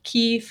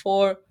key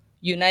for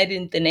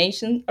uniting the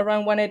nation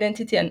around one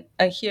identity. And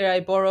here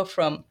I borrow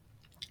from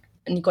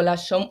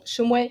Nicolas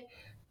Shumway,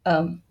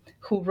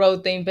 who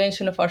wrote The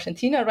Invention of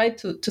Argentina, right?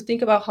 To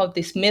think about how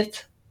this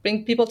myth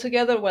bring people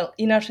together. Well,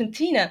 in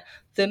Argentina,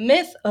 the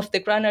myth of the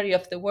granary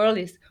of the world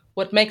is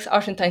what makes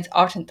Argentines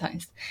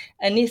Argentines,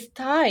 and is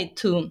tied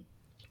to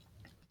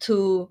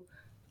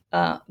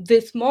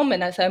this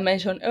moment, as I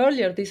mentioned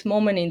earlier, this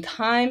moment in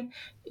time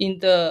in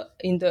the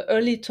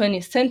early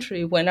 20th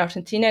century when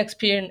Argentina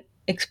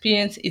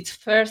experienced its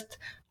first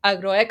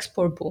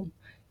agro-export boom,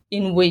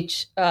 in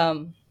which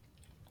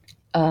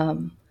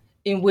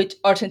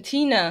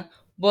Argentina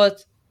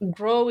was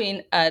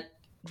growing at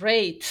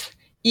rates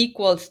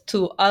equals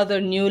to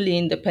other newly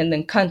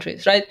independent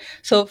countries, right?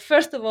 So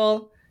first of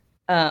all,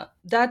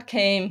 that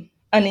came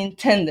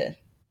unintended,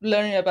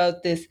 learning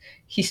about this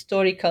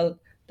historical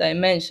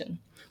dimension.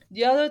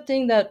 The other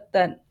thing that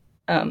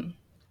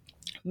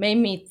made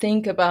me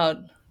think about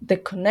the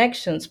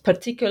connections,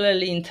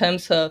 particularly in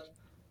terms of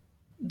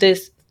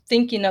this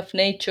thinking of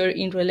nature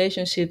in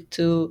relationship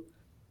to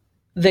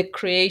the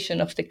creation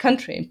of the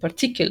country in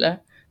particular,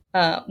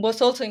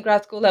 was also in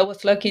grad school. I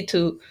was lucky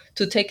to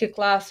take a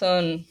class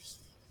on,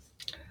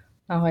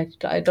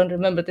 I don't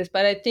remember this,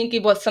 but I think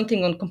it was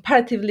something on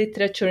comparative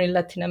literature in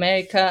Latin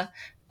America.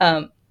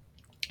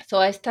 So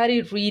I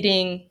started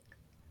reading,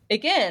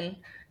 again,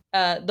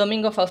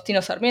 Domingo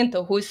Faustino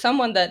Sarmiento, who is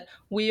someone that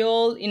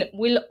will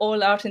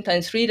all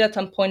Argentines read at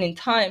some point in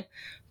time,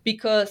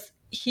 because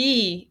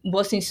he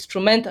was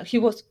instrumental. He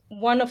was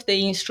one of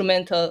the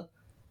instrumental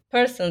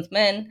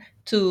men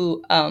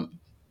to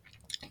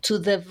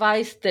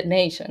devise the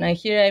nation. And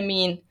here I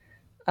mean,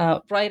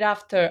 right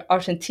after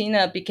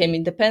Argentina became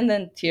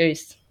independent, here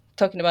is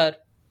talking about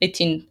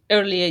early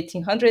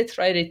 1800s,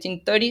 right,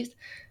 1830s.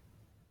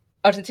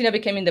 Argentina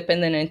became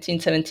independent in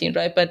 1917,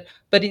 right? But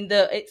in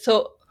the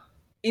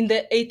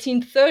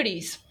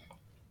 1830s,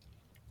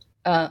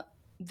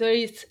 there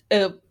is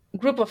a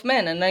group of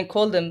men, and I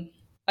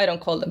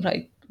don't call them,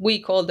 right? We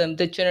call them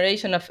the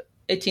generation of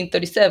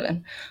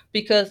 1837,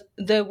 because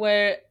they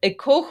were a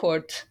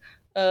cohort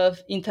of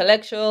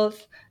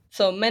intellectuals,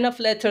 so men of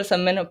letters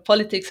and men of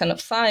politics and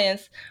of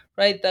science,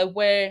 right, that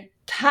were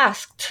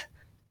tasked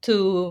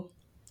to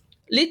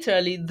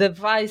literally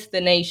devise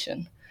the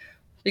nation.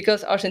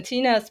 Because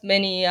Argentina, as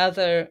many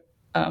other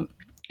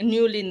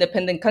newly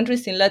independent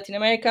countries in Latin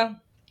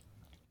America,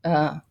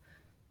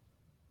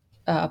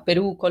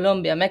 Peru,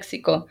 Colombia,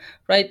 Mexico,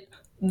 right?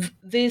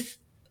 This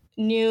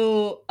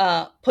new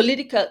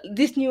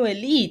this new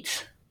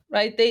elite,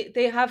 right?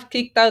 They have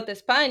kicked out the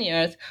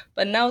Spaniards,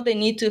 but now they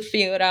need to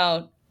figure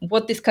out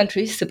what this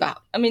country is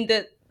about. I mean,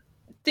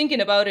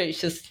 thinking about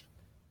it is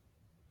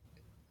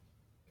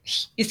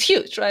it's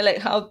huge, right? Like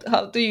how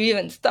do you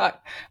even start?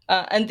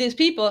 And these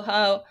people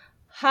have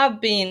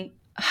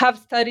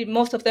studied.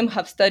 Most of them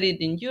have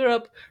studied in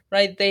Europe,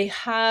 right? They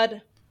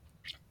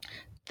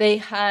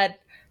were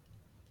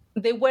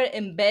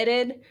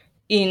embedded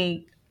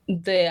in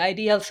the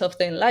ideals of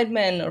the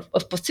Enlightenment or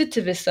of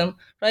positivism,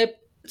 right?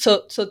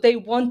 So they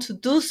want to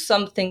do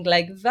something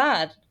like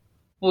that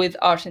with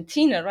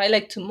Argentina, right?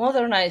 Like to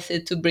modernize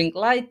it, to bring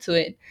light to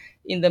it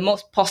in the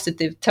most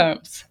positive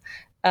terms,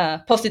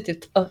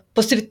 positivist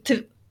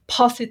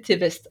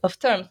of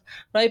terms,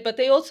 right? But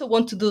they also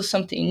want to do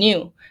something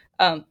new,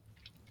 and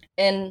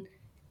in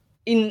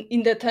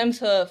the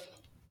terms of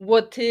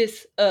what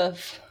is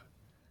of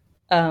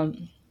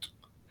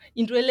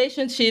in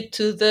relationship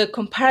to the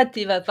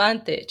comparative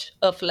advantage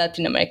of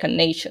Latin American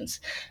nations.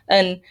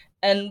 And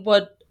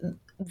what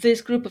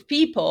this group of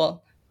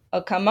people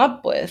come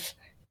up with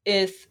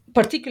is,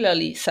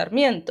 particularly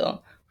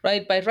Sarmiento,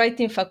 right? By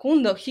writing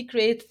Facundo, he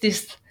creates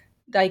this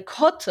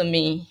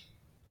dichotomy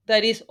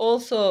that is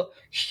also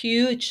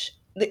huge.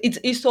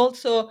 It's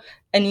also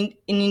an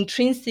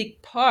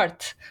intrinsic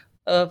part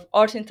of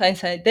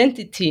Argentine's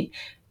identity,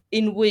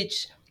 in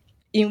which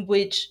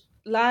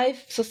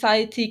life,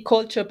 society,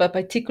 culture, but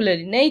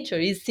particularly nature,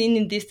 is seen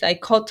in this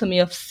dichotomy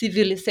of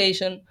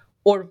civilization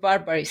or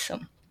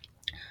barbarism,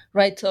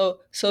 right? So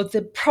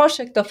the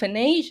project of a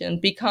nation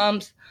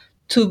becomes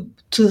to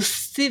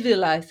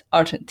civilize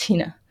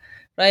Argentina,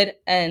 right?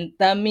 And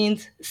that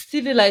means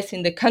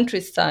civilizing the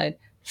countryside,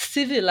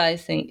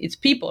 civilizing its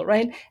people,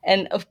 right?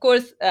 And of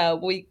course,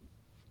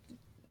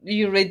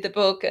 you read the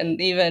book,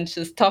 and even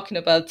just talking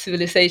about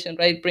civilization,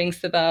 right,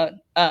 brings about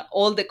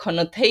all the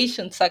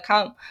connotations that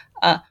come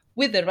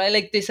with it, right?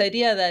 Like this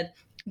idea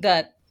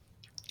that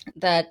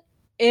that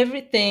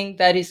everything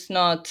that is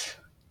not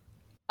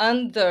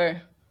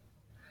under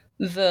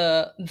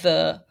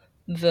the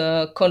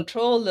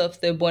control of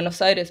the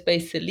Buenos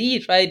Aires-based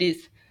elite, right,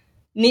 is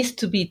needs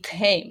to be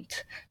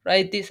tamed,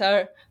 right? These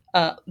are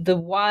the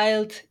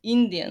wild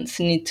Indians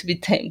need to be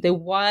tamed. The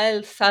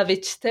wild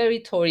savage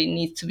territory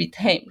needs to be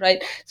tamed,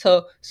 right?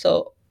 So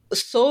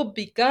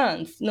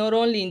begins not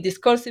only in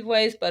discursive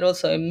ways but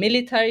also in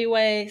military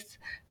ways.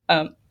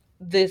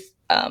 This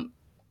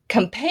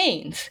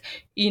campaigns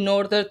in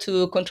order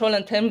to control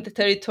and tame the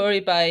territory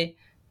by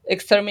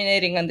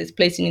exterminating and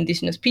displacing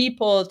indigenous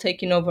people,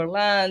 taking over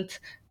land,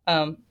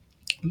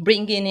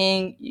 bringing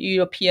in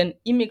European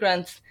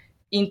immigrants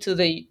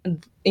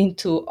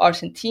into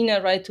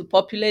Argentina, right, to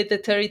populate the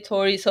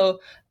territory. So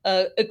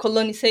a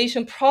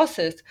colonization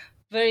process,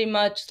 very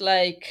much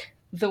like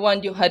the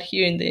one you had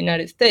here in the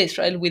United States,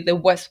 right, with the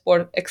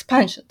westward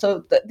expansion.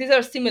 So these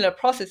are similar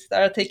processes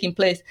that are taking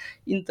place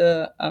in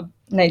the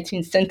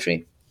 19th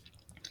century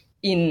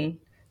in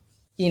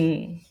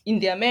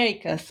the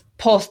Americas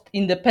post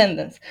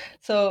independence.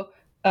 So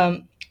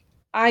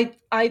I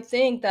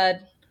think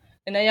that,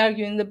 and I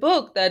argue in the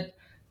book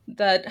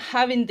that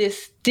having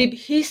this deep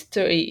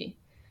history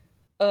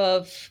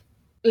of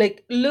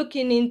like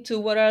looking into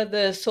what are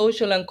the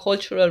social and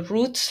cultural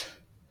roots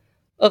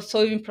of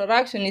soybean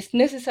production is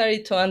necessary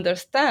to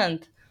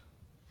understand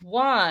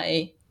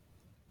why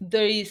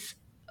there is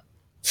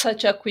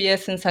such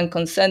acquiescence and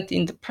consent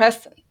in the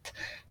present.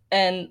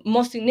 And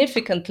most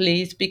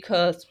significantly is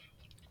because,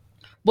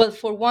 well,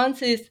 for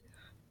once is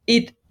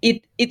it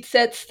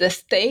sets the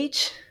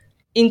stage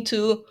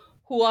into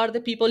who are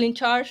the people in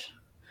charge,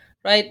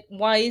 right?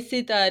 Why is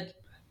it that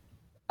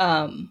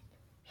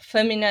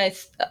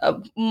feminized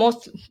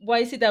why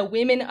is it that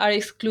women are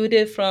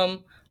excluded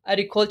from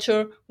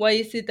agriculture? Why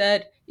is it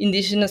that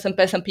indigenous and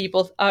peasant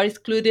peoples are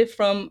excluded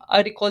from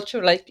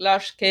agriculture, like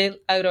large scale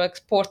agro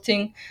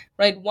exporting,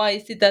 right? Why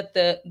is it that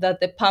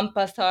the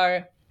pampas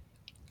are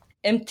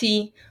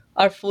empty,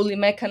 are fully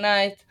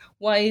mechanized?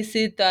 Why is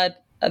it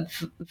that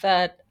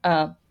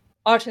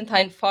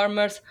Argentine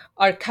farmers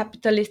are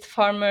capitalist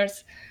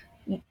farmers?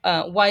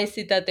 Why is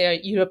it that they are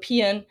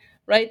European,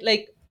 right?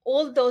 Like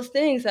all those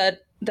things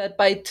that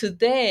by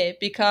today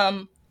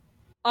become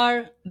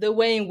are the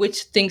way in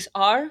which things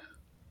are,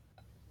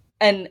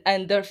 and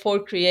therefore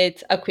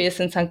creates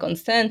acquiescence and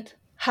consent,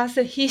 has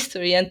a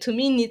history, and to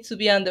me needs to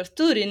be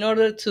understood in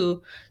order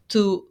to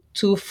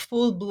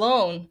full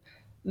blown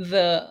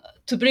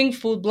to bring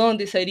full blown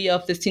this idea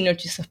of the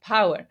synergies of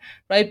power,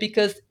 right?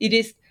 Because it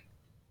is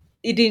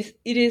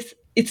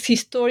its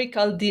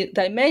historical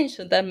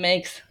dimension that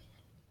makes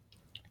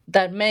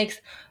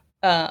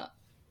uh,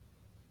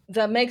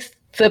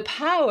 the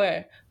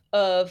power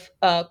of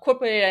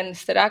corporate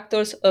ancestor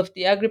actors, of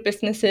the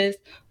agribusinesses,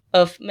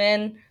 of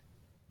men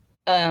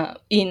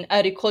in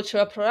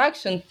agricultural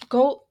production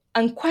go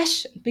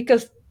unquestioned,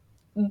 because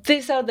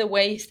these are the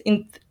ways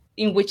in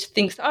which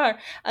things are,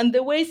 and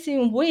the ways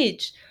in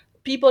which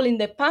people in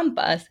the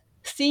pampas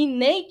see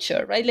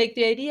nature, right? Like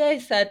the idea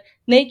is that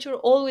nature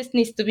always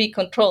needs to be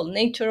controlled,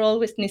 nature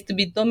always needs to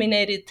be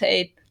dominated,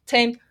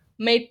 tamed,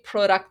 made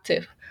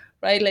productive,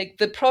 right? Like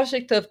the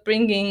project of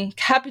bringing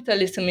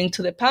capitalism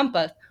into the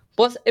pampas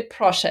was a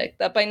project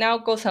that by now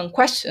goes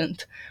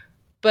unquestioned,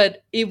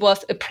 but it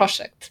was a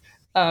project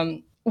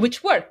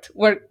which worked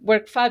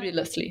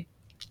fabulously,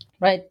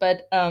 right?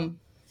 But I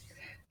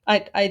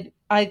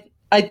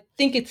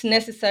think it's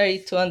necessary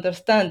to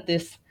understand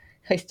this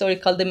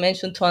historical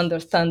dimension to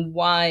understand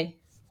why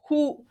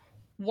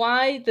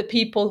the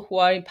people who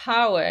are in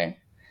power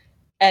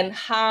and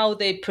how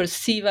they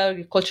perceive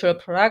agricultural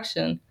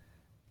production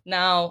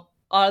now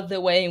are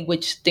the way in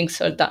which things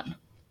are done.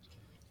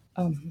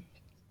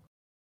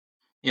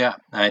 Yeah,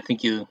 I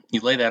think you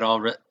lay that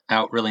all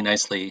out really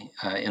nicely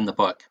in the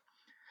book.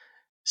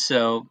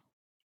 So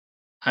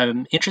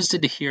I'm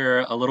interested to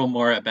hear a little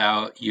more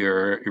about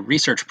your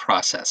research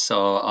process.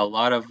 So a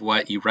lot of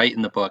what you write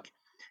in the book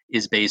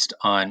is based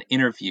on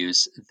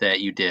interviews that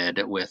you did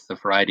with a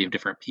variety of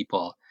different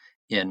people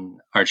in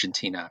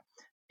Argentina.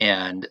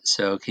 And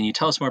so can you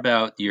tell us more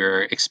about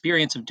your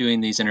experience of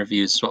doing these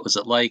interviews? What was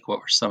it like? What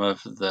were some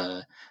of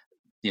the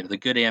the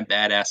good and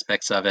bad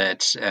aspects of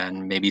it,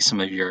 and maybe some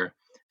of your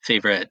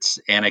favorite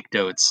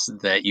anecdotes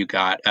that you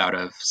got out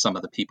of some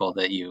of the people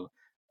that you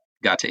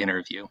got to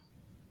interview?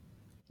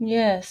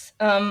 Yes.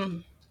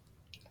 As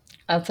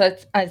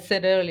I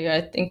said earlier,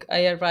 I think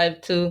I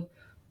arrived to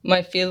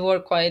my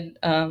fieldwork quite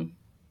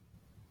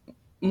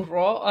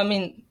raw. I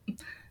mean,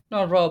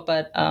 not raw,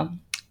 but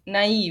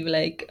naive,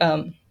 like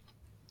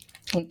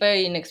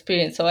very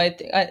inexperienced. So I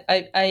think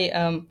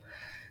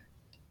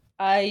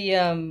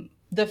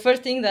the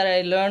first thing that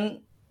I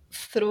learned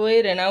through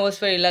it, and I was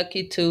very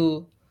lucky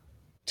to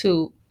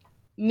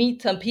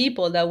meet some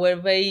people that were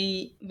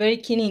very, very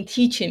keen in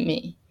teaching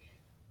me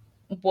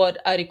what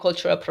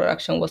agricultural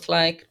production was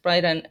like,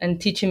 right? And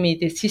teaching me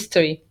this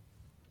history.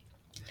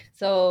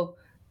 So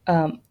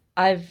the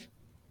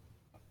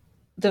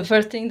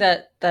first thing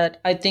that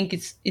I think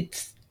it's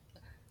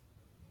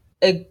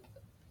a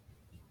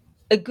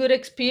good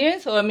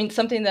experience, or I mean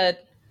something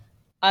that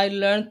I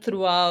learned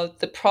throughout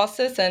the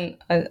process, and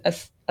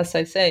as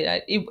I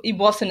say, it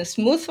wasn't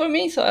smooth for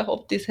me. So I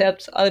hope this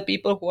helps other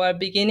people who are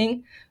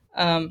beginning.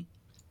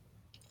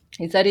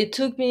 Is that it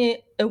took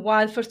me a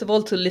while, first of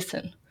all, to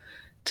listen,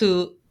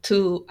 to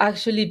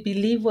actually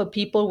believe what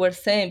people were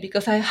saying,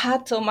 because I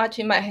had so much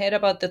in my head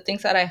about the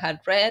things that I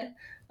had read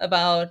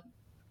about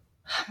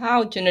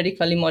how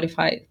genetically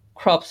modified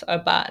crops are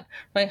bad,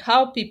 right?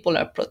 How people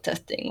are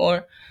protesting,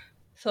 or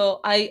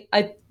so I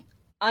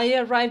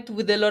arrived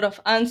with a lot of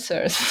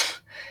answers,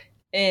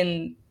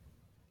 and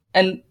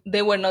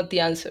they were not the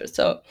answers.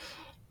 So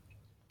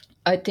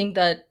I think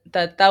that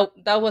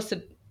was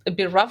a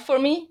bit rough for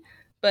me,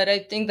 but I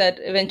think that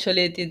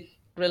eventually I did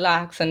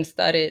relax and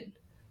started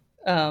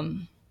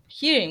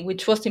hearing,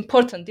 which was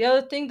important. The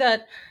other thing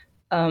that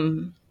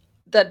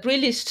that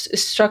really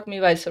struck me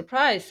by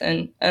surprise,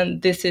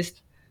 and this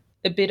is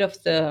a bit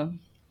of the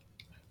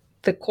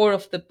core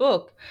of the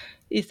book,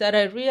 is that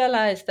I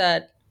realized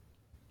that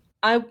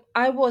I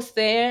was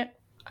there.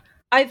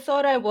 I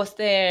thought I was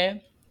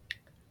there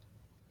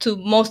to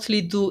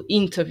mostly do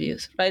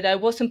interviews, right? I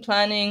wasn't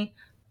planning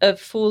a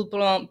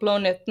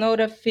full-blown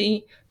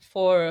ethnography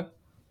for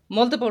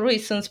multiple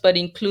reasons, but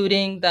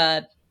including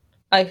that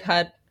I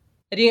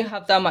didn't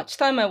have that much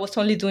time. I was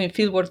only doing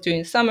fieldwork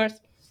during summers.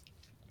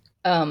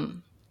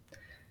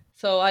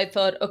 So I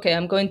thought, okay,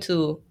 I'm going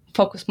to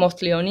focus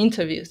mostly on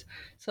interviews.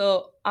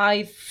 So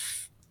I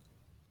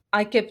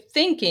kept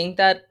thinking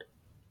that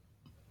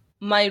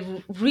my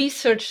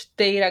research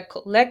data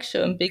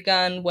collection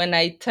began when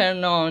I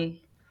turned on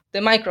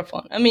the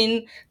microphone. I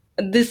mean,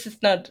 this is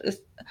not,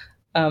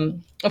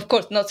 of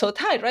course, not so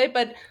tight, right?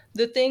 But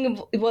the thing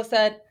was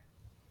that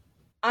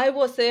I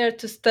was there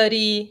to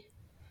study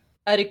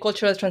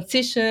agricultural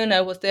transition.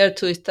 I was there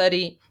to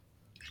study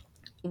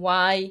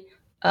why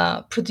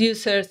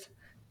producers,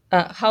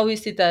 what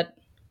is it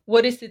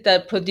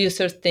that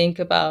producers think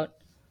about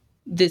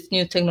this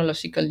new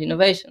technological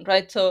innovation,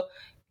 right? So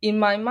in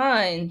my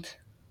mind,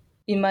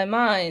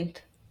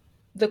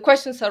 the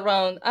questions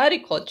around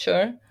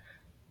agriculture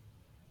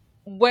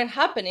were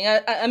happening.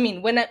 I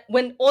mean,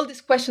 when all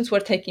these questions were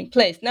taking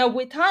place. Now,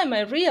 with time,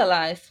 I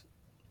realized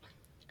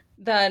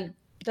that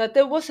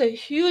there was a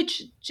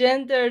huge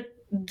gender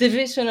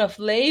division of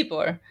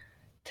labor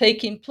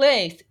taking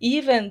place,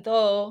 even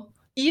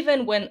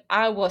when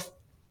I was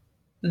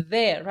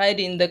there, right,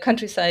 in the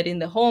countryside, in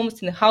the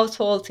homes, in the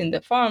households, in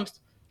the farms.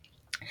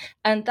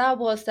 And that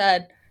was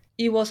that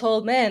it was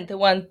all men, the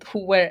ones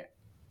who were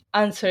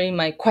answering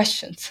my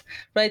questions,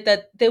 right?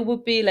 That they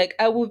would be like,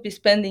 I would be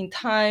spending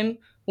time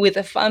with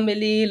a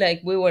family,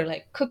 like we were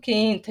like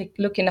cooking,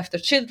 looking after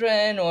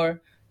children,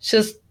 or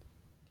just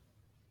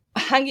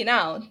hanging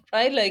out,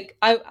 right? Like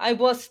I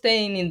was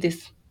staying in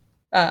this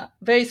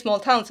very small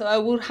town, so I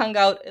would hang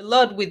out a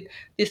lot with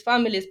these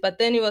families. But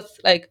then it was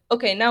like,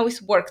 okay, now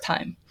it's work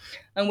time,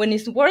 and when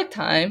it's work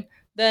time,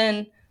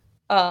 then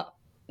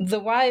the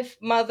wife,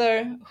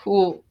 mother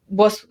who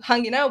was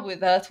hanging out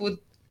with us would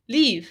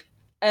leave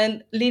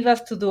and leave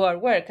us to do our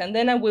work, and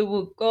then we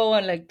would go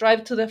and like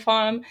drive to the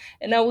farm,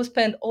 and I would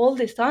spend all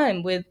this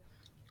time with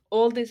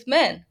all these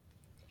men,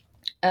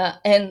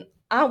 and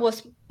I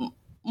was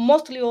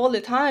mostly all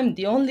the time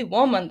the only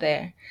woman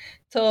there.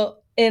 So,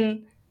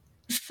 and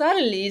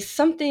suddenly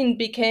something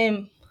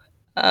became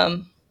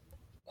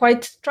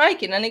quite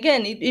striking. And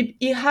again,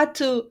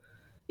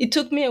 it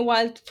took me a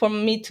while for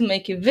me to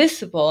make it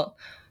visible.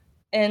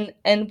 And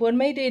what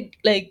made it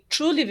like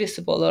truly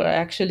visible, or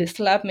actually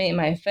slapped me in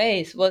my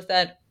face, was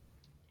that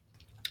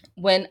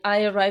when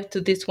I arrived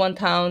to this one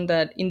town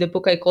that in the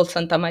book I call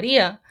Santa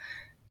Maria,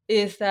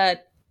 is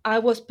that I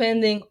was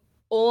spending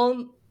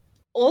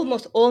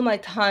almost all my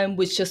time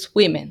with just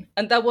women.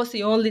 And that was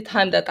the only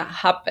time that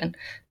happened,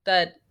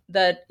 that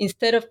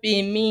instead of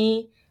being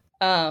me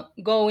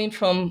going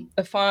from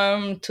a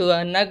farm to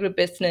an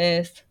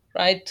agribusiness,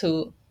 right,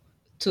 to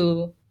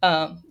the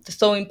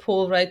sewing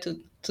pool, right, to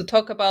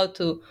talk about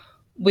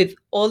with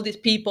all these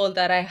people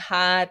that I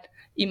had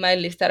in my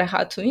list that I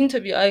had to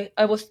interview,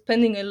 I was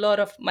spending a lot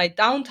of my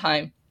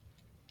downtime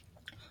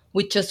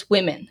with just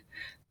women.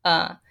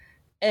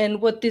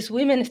 And what these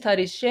women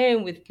started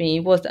sharing with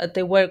me was that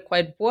they were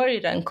quite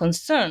worried and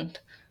concerned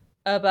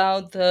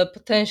about the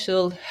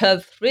potential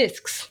health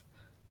risks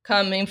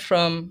coming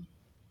from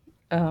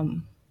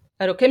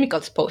agrochemical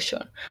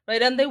exposure,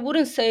 right? And they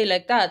wouldn't say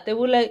like that. They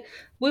would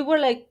we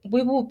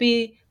would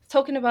be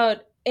talking about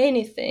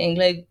anything,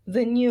 like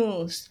the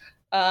news,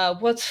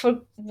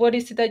 what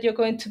is it that you're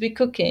going to be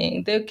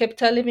cooking? They kept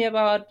telling me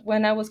about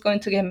when I was going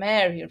to get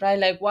married, right?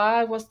 Like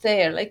why I was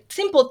there, like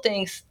simple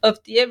things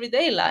of the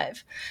everyday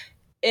life.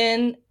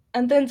 And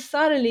then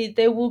suddenly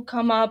they would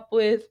come up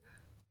with,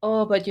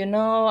 oh, but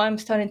I'm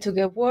starting to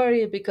get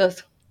worried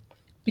because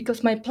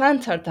my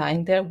plants are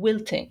dying, they're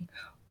wilting.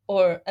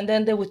 And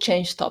then they would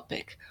change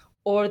topic.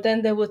 Or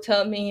then they would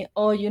tell me,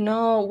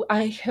 oh,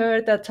 I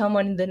heard that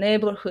someone in the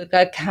neighborhood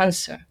got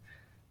cancer.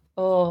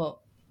 Oh,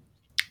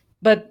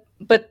 but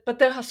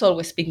there has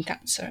always been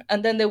cancer.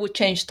 And then they would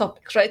change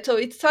topics, right? So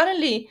it's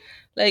suddenly,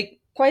 like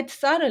quite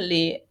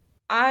suddenly,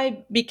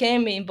 I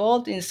became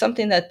involved in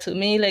something that to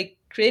me like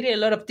created a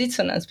lot of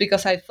dissonance,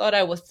 because I thought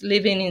I was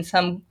living in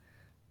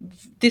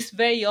this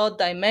very odd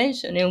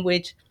dimension in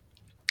which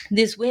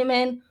these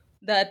women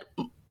that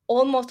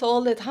almost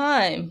all the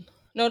time,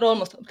 not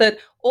almost, but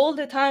all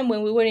the time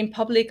when we were in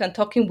public and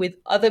talking with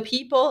other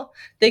people,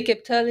 they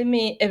kept telling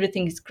me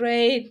everything is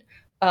great.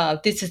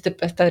 This is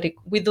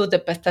we do the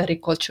best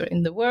agriculture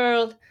in the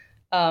world.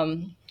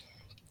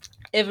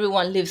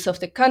 Everyone lives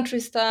off the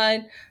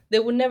countryside. They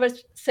would never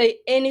say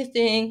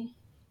anything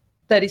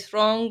that is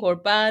wrong or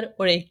bad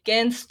or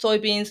against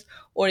soybeans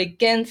or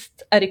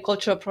against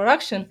agricultural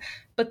production.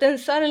 But then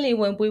suddenly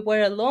when we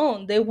were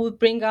alone, they would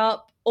bring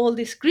up all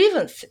these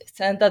grievances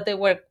and that they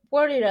were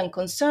worried and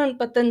concerned,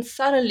 but then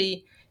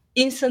suddenly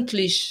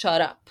instantly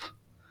shut up.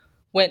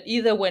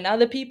 When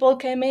other people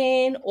came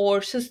in,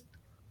 or just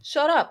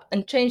shut up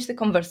and change the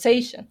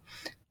conversation.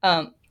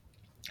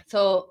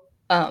 So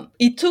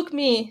it took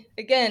me,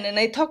 again, and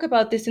I talk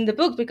about this in the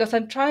book because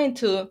I'm trying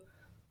to,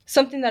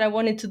 something that I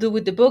wanted to do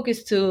with the book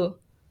is to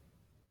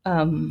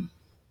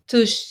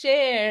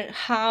share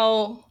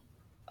how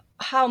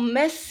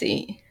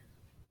messy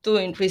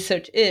doing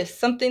research is.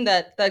 Something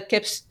that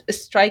kept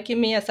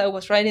striking me as I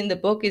was writing the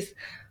book is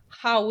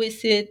how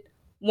is it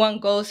one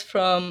goes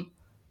from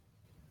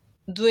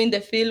doing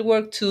the field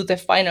work to the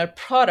final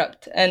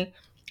product, and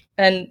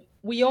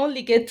we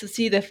only get to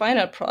see the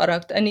final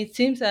product. And it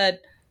seems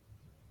that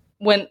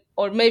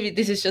or maybe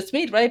this is just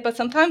me, right? But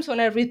sometimes when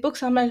I read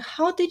books, I'm like,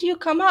 how did you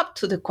come up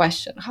to the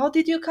question? How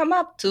did you come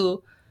up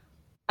to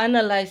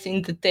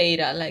analyzing the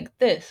data like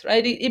this,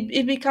 right?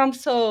 It becomes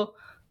so,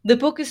 the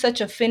book is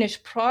such a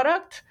finished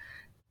product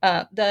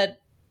that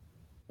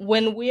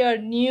when we are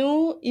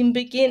new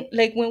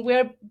when we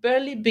are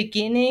barely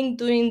beginning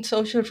doing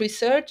social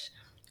research,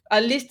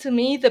 at least to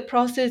me, the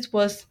process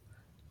was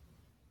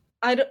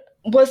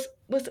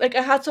like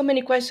I had so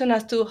many questions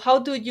as to how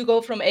do you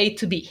go from A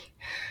to B,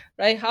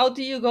 right? How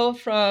do you go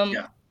from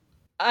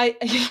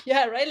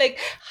yeah, right? Like,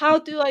 how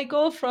do I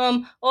go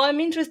from, I'm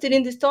interested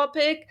in this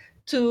topic,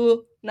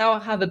 to now I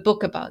have a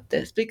book about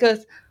this?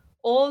 Because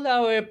all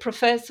our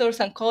professors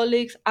and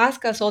colleagues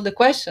ask us all the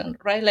questions,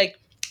 right? Like,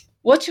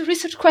 what's your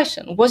research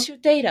question? What's your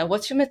data?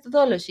 What's your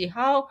methodology?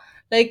 How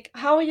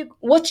are you,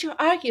 what's your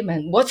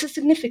argument? What's the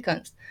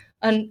significance?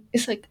 And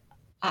it's like,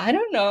 I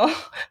don't know,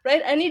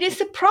 right? And it is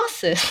a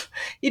process.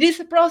 It is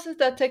a process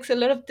that takes a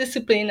lot of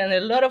discipline and a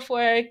lot of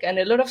work and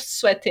a lot of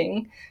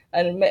sweating,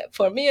 and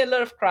for me, a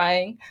lot of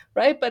crying,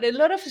 right? But a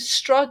lot of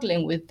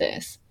struggling with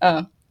this.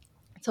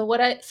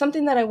 So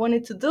something that I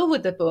wanted to do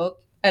with the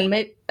book, and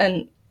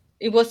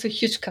it was a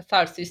huge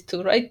catharsis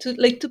too, right?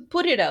 To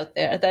put it out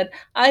there that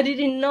I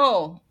didn't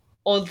know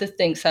all the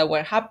things that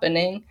were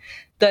happening,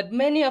 that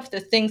many of the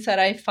things that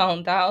I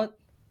found out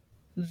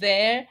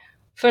there,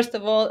 first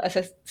of all, as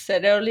I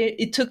said earlier,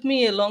 it took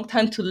me a long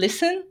time to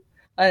listen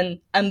and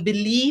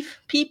believe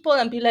people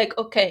and be like,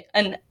 okay,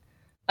 and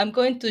I'm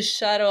going to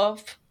shut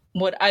off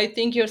what I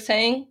think you're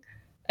saying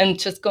and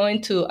just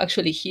going to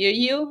actually hear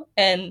you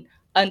and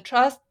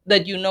trust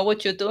that you know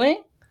what you're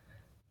doing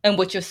and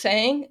what you're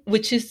saying,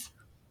 which is,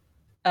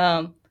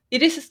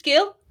 it is a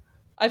skill.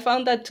 I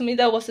found that, to me,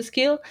 that was a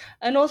skill.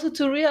 And also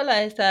to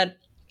realize that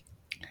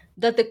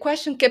the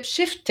question kept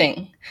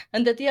shifting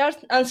and that the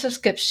answers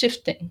kept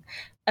shifting.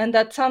 And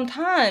that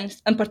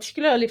sometimes, and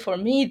particularly for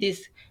me,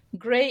 this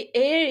gray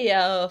area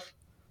of,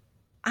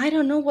 I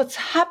don't know what's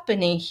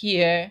happening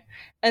here.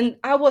 And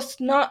I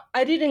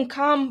didn't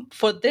come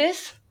for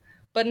this,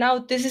 but now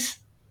this is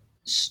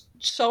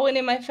showing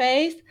in my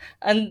face.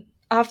 And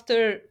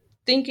after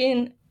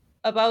thinking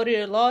about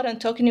it a lot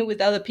and talking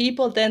with other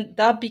people, then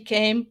that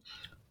became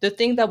the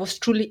thing that was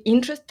truly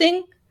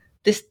interesting,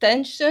 this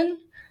tension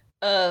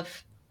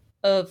of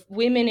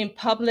women in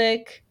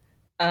public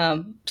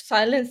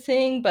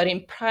silencing, but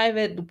in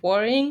private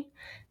worrying.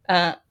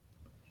 And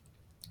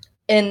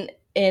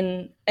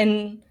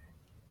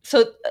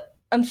so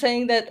I'm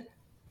saying that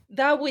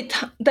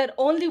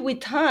only with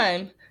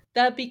time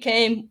that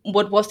became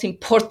what was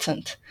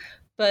important,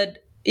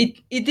 but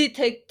it did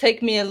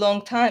take me a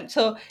long time.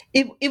 So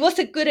it was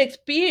a good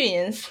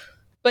experience,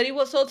 but it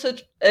was also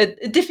a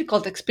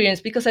difficult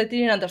experience because I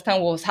didn't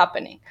understand what was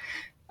happening,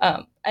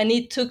 and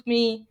it took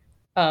me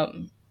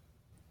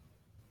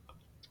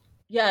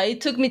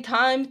it took me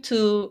time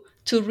to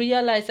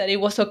realize that it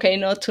was okay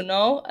not to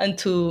know, and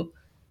to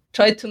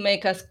try to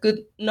make as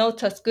good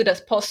notes as good as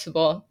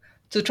possible,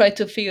 to try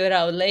to figure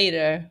out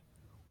later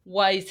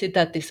why is it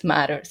that this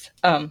matters?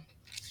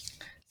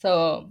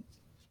 So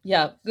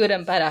yeah, good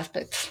and bad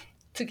aspects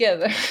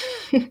together.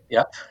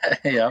 Yep.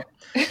 Yep.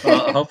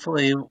 Well,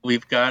 hopefully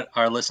we've got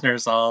our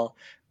listeners all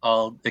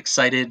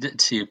excited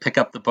to pick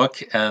up the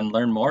book and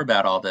learn more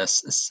about all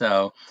this.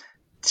 So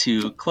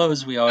to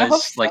close, we I hope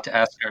always so. like to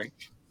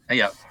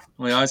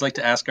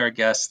ask our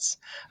guests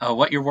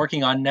what you're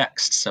working on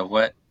next. So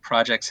what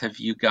projects have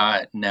you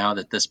got now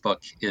that this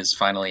book is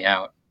finally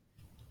out?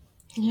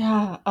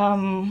 Yeah.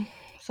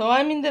 So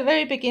I'm in the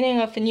very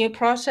beginning of a new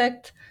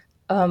project.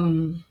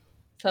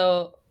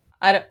 So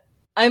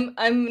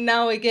I'm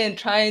now again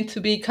trying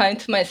to be kind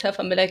to myself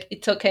and be like,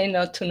 it's okay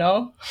not to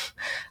know,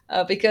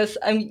 because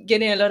I'm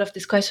getting a lot of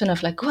this question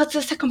of like, what's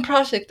the second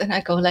project? And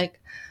I go like,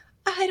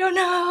 I don't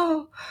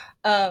know.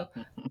 So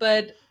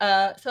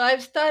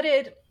I've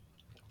started.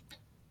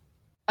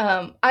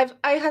 I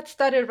had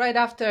started right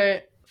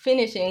after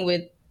finishing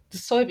with the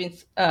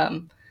soybeans.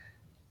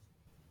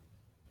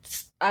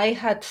 I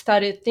had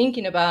started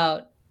thinking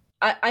about.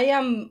 I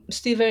am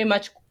still very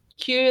much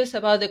curious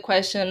about the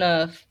question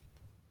of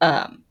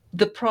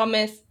the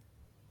promise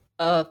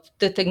of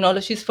the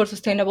technologies for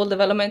sustainable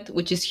development,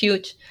 which is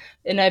huge,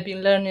 and I've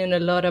been learning a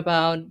lot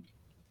about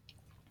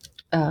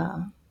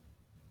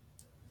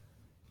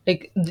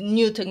like the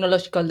new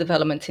technological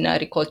developments in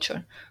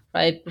agriculture,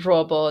 right?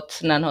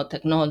 Robots,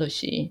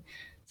 nanotechnology.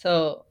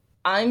 So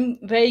I'm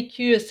very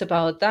curious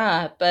about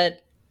that,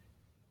 but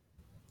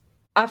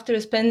after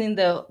spending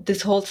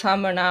this whole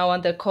summer now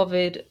under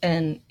COVID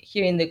and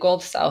here in the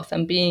Gulf South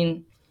and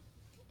being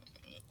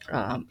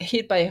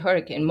hit by a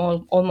hurricane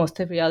almost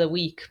every other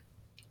week,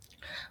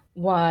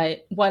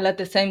 while at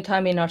the same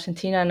time in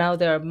Argentina now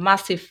there are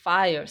massive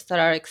fires that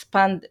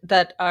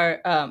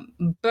are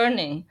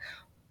burning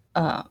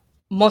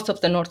most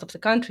of the north of the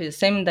country, the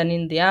same than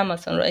in the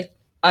Amazon, right?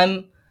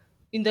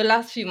 In the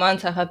last few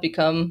months I have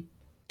become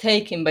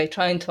taken by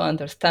trying to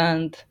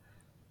understand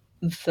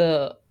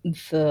the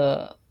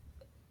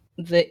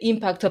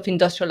impact of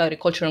industrial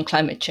agriculture on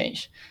climate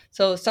change.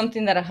 So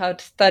something that I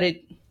had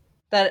studied,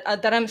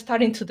 that I'm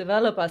starting to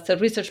develop as a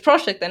research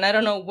project, and I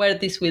don't know where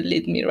this will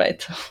lead me,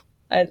 right?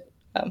 I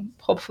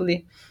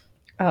hopefully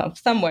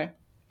somewhere.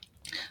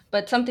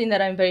 But something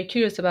that I'm very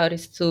curious about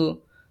is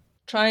to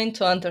trying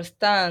to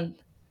understand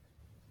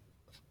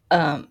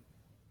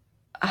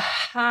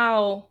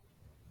how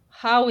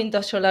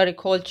industrial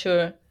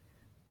agriculture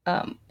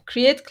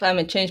creates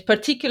climate change,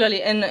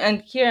 particularly,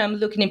 and here I'm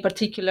looking in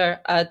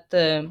particular at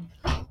the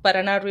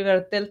Paraná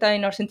River Delta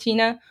in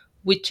Argentina,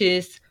 which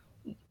is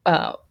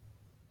the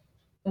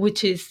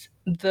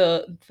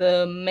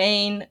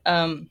main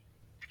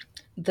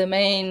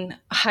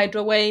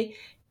hydroway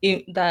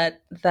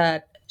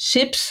that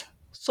ships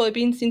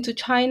soybeans into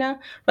China,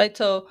 right?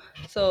 So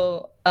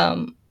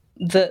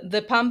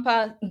the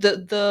pampa,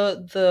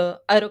 the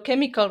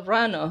aerochemical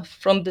runoff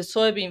from the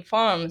soybean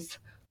farms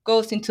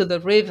goes into the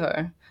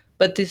river,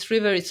 but this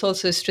river is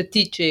also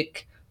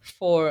strategic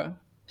for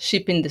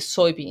shipping the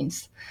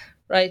soybeans,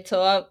 right?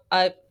 So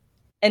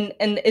and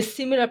a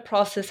similar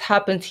process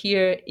happens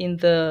here in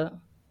the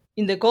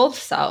Gulf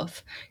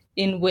South,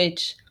 in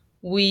which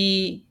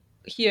we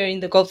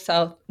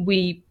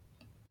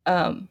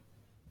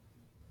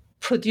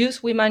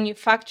we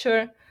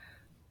manufacture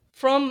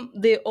from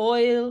the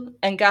oil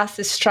and gas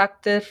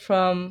extracted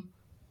from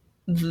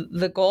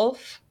the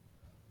Gulf.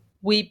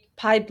 We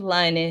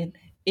pipeline it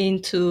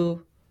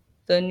into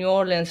the New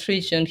Orleans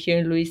region here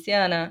in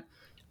Louisiana.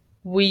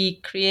 We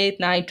create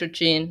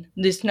nitrogen.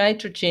 This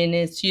nitrogen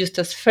is used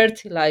as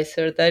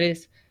fertilizer that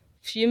is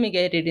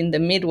fumigated in the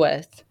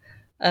Midwest.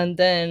 And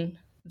then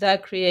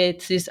that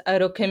creates this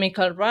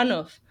aerochemical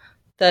runoff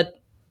that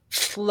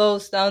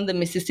flows down the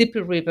Mississippi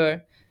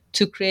River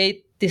to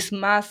create this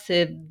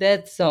massive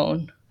dead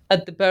zone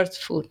at the bird's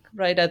foot,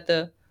 right at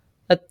the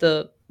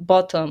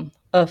bottom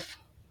of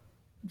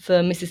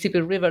the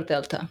Mississippi River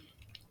Delta.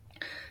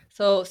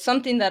 So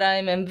something that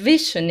I'm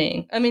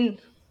envisioning, I mean,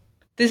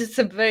 this is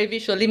a very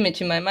visual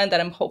image in my mind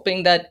that I'm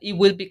hoping that it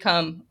will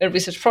become a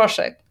research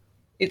project.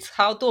 It's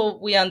how do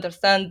we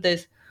understand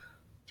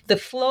the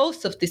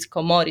flows of these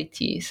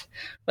commodities,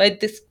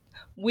 right?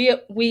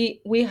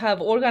 We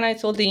have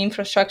organized all the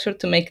infrastructure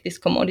to make these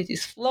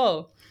commodities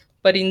flow,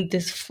 but in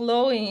this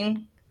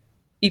flowing,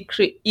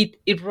 it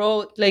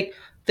erode, like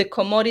the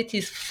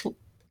commodities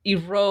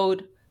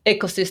erode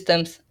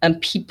ecosystems and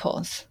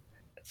peoples.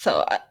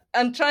 So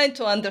I'm trying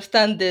to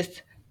understand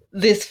this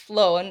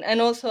flow,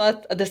 and also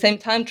at the same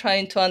time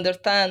trying to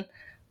understand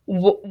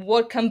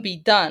what can be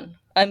done.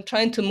 I'm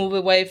trying to move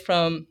away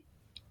from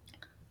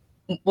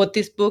what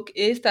this book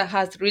is that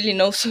has really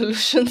no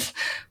solutions,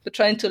 but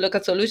trying to look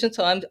at solutions.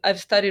 So I've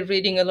started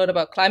reading a lot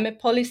about climate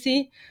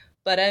policy,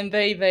 but I'm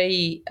very,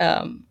 very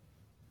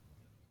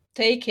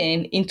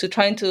taken into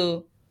trying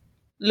to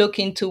look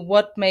into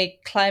what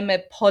make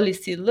climate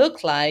policy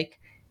look like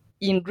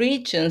in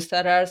regions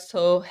that are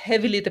so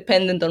heavily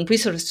dependent on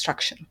resource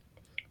extraction,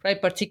 right?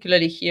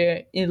 Particularly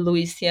here in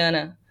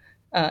Louisiana,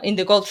 in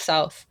the Gulf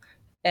South,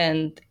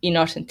 and in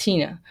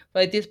Argentina,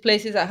 right? These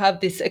places that have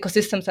these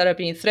ecosystems that are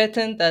being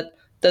threatened, that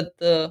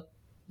the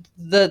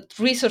the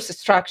resource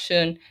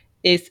extraction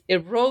is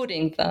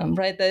eroding them,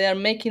 right? They are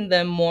making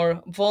them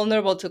more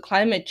vulnerable to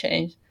climate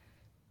change.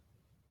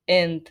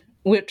 And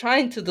we're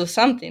trying to do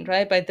something,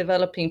 right, by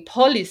developing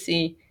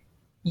policy,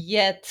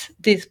 yet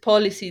this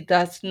policy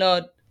does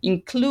not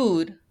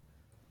include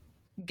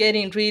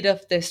getting rid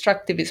of the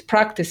extractivist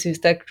practices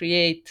that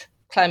create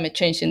climate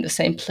change in the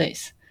same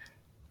place.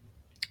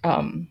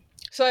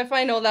 So I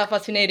find all that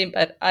fascinating,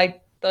 but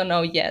I don't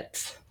know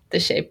yet the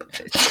shape of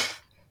it.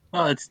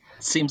 Well, it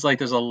seems like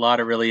there's a lot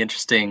of really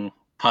interesting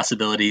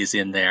possibilities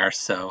in there.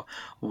 So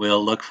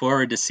we'll look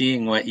forward to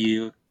seeing what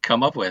you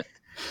come up with.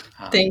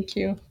 Thank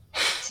you.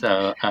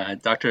 So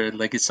Dr.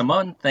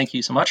 Leguizamón, thank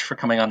you so much for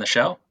coming on the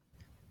show.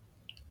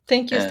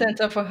 Thank you,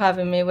 Stentor, for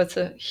having me. It was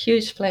a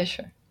huge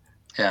pleasure.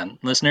 And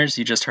listeners,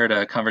 you just heard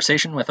a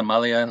conversation with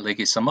Amalia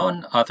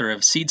Leguizamón, author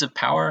of Seeds of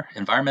Power,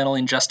 Environmental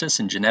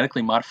Injustice in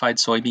Genetically Modified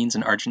Soybeans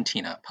in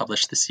Argentina,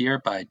 published this year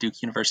by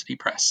Duke University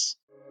Press.